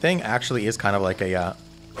the white thing actually is kind of like a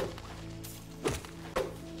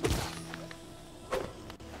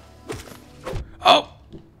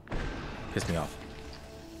pissed me off.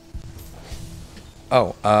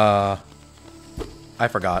 Oh, I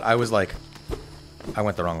forgot. I was like, I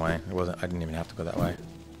went the wrong way. It wasn't. I didn't even have to go that way.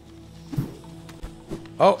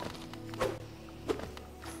 Oh.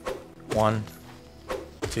 1,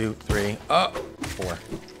 2, 3. Oh, 4.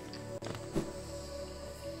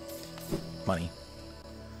 Money.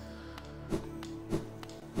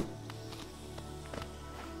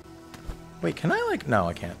 Wait, can I like... No,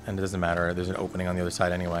 I can't. And it doesn't matter. There's an opening on the other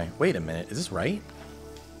side anyway. Wait a minute. Is this right?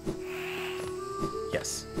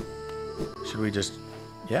 Yes. Should we just...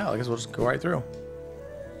 Yeah, I guess we'll just go right through.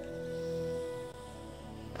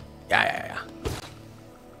 Yeah.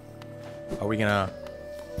 Are we gonna...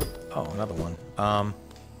 Oh, another one.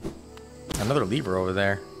 Another lever over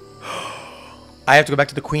there. I have to go back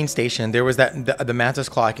to the Queen Station. There was that... The Mantis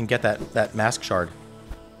Claw. I can get that mask shard.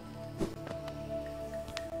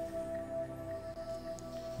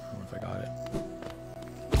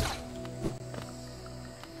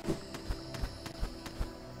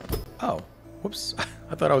 Whoops.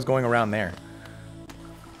 I thought I was going around there.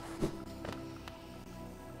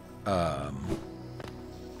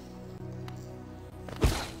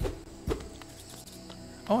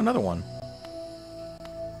 Oh, another one.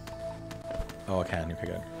 Oh, I can. Okay,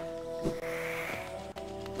 good.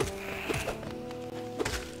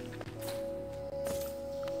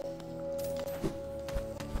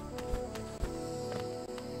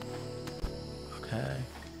 Okay.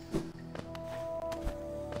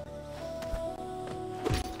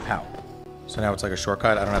 Pow. So now it's like a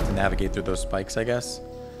shortcut. I don't have to navigate through those spikes, I guess.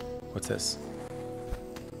 What's this?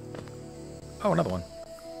 Oh, another one.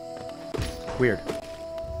 Weird.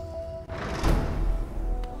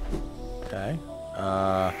 Okay.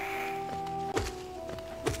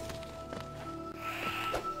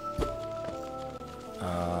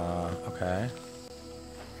 Okay.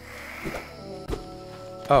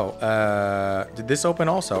 Oh, did this open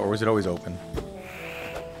also, or was it always open?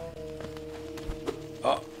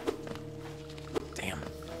 Oh. Damn.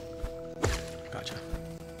 Gotcha.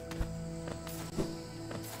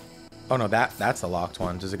 Oh no, that's the locked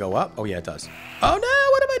one. Does it go up? Oh yeah, it does. Oh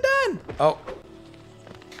no, what have I done? Oh.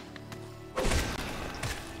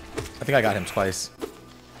 I think I got him twice.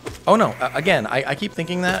 Oh no, again, I keep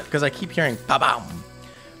thinking that because I keep hearing ba-bam.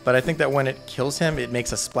 But I think that when it kills him, it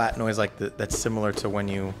makes a splat noise like that's similar to when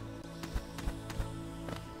you...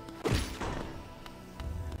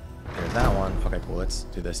 There's that one. Okay, cool. Let's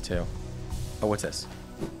do this too. Oh, what's this?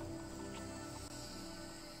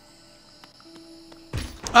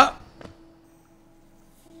 Ah!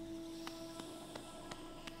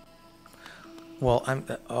 Well,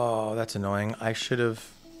 oh, that's annoying. I should have...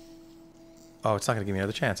 Oh, it's not going to give me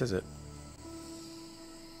another chance, is it?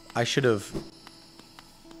 I should have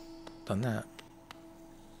done that.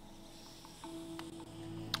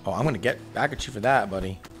 Oh, I'm going to get back at you for that,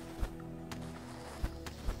 buddy.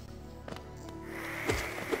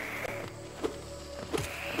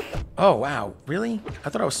 Oh, wow. Really? I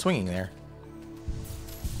thought I was swinging there.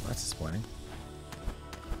 Well, that's disappointing.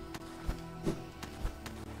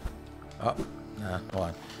 Oh, nah,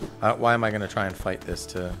 hold on. Why am I going to try and fight this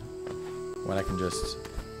to... when I can just...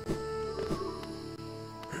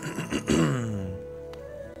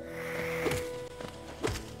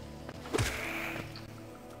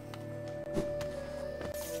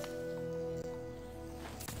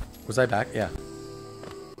 Was I back? Yeah.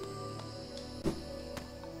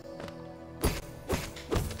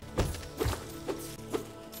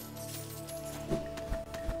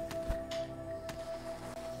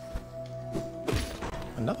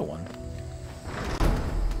 Another one.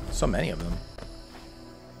 So many of them.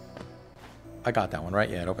 I got that one, right?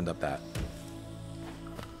 Yeah, it opened up that.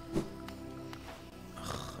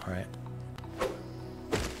 All right.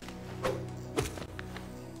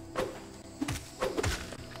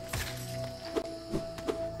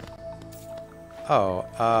 Oh,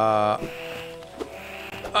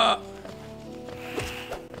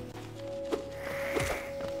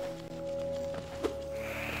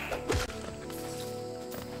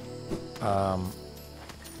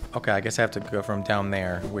 okay, I guess I have to go from down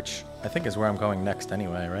there, which I think is where I'm going next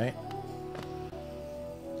anyway, right?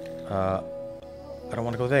 I don't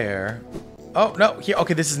want to go there. Oh, no, here,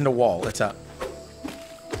 okay, this isn't a wall, it's a...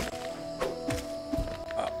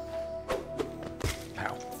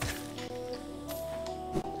 Ow.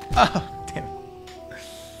 Oh, damn it.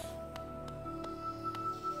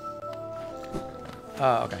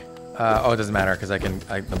 Okay. Oh, it doesn't matter, because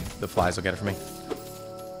the flies will get it for me.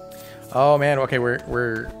 Oh man, okay,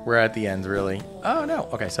 we're at the end, really. Oh no,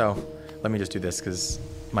 okay, so let me just do this because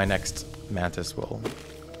my next Mantis will.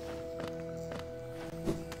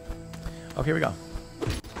 Okay, here we go.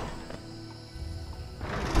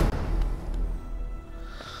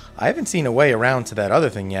 I haven't seen a way around to that other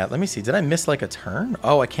thing yet. Let me see. Did I miss like a turn?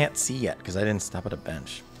 Oh, I can't see yet because I didn't stop at a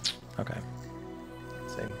bench. Okay.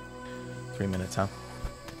 Let's see. 3 minutes, huh?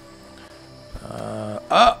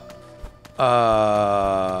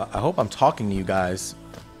 I hope I'm talking to you guys.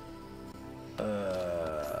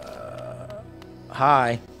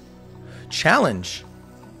 Hi. Challenge.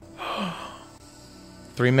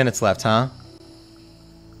 3 minutes left, huh?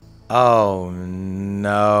 Oh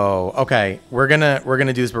no. Okay, we're gonna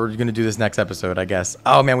do this, but we're gonna do this next episode, I guess.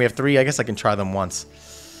 Oh man, we have 3. I guess I can try them once.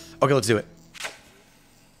 Okay, let's do it.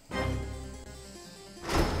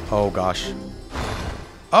 Oh gosh.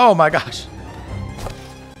 Oh my gosh.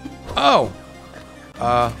 Oh.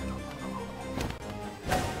 Oh.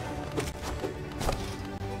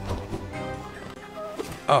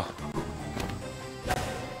 Oh.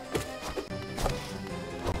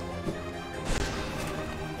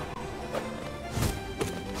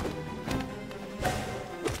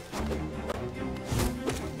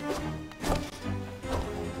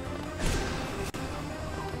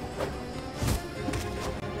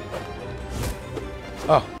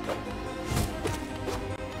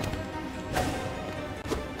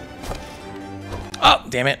 Oh,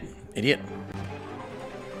 damn it. Idiot.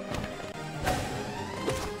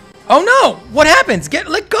 Oh no! What happens?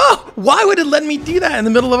 Let go! Why would it let me do that in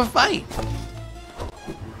the middle of a fight?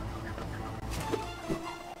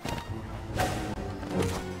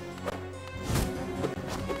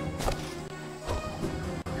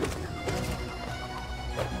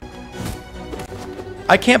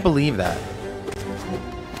 I can't believe that.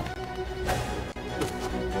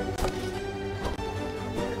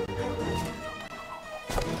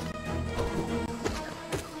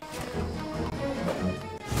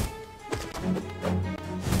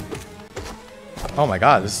 Oh my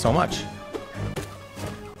god, this is so much.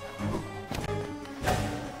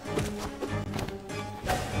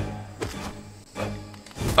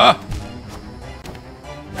 Ah!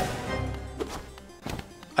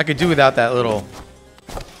 I could do without that little...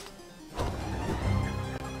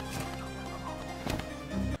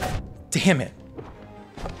 Damn it.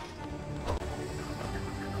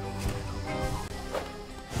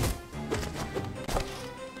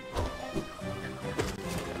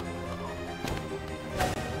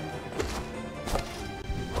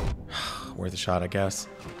 worth a shot, I guess.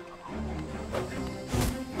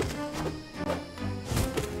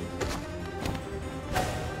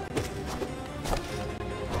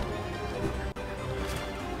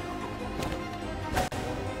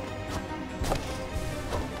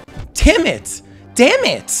 Damn it! Damn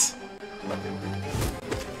it!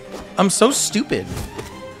 I'm so stupid.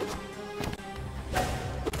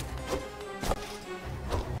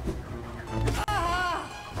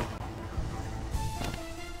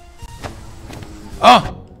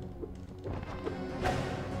 Oh!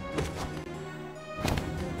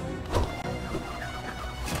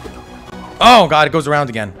 Oh god, it goes around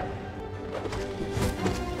again.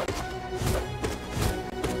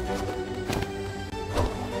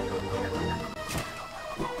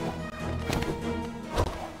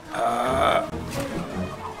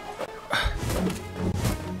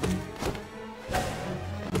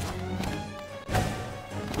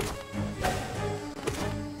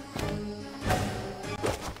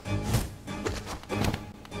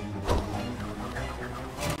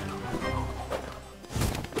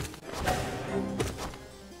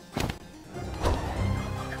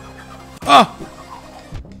 Oh!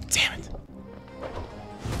 Damn it.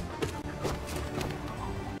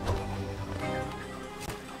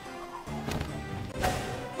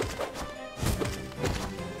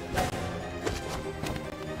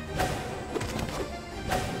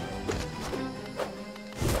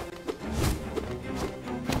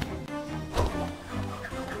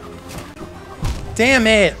 Damn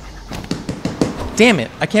it. Damn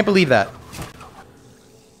it. I can't believe that.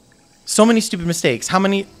 So many stupid mistakes. How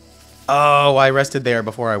many... Oh, I rested there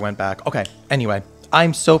before I went back. Okay, anyway.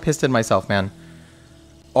 I'm so pissed at myself, man.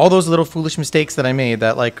 All those little foolish mistakes that I made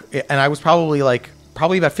that, like... And I was probably about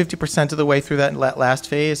 50% of the way through that last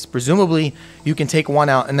phase. Presumably, you can take one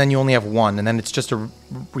out and then you only have one. And then it's just a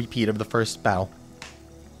repeat of the first battle.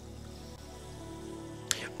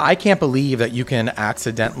 I can't believe that you can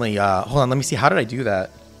accidentally... hold on, let me see. How did I do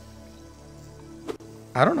that?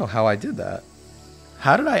 I don't know how I did that.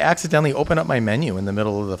 How did I accidentally open up my menu in the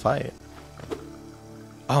middle of the fight?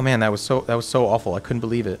 Oh man, that was so awful. I couldn't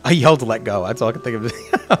believe it. I yelled "let go." That's all I could think of.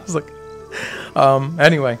 I was like,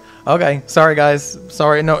 anyway, okay. Sorry guys.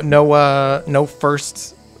 Sorry. No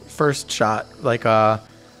first shot. Like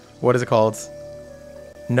what is it called?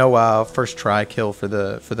 No first try kill for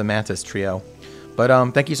the Mantis trio.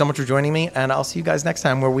 But thank you so much for joining me, and I'll see you guys next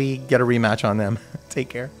time where we get a rematch on them. Take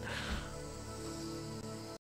care.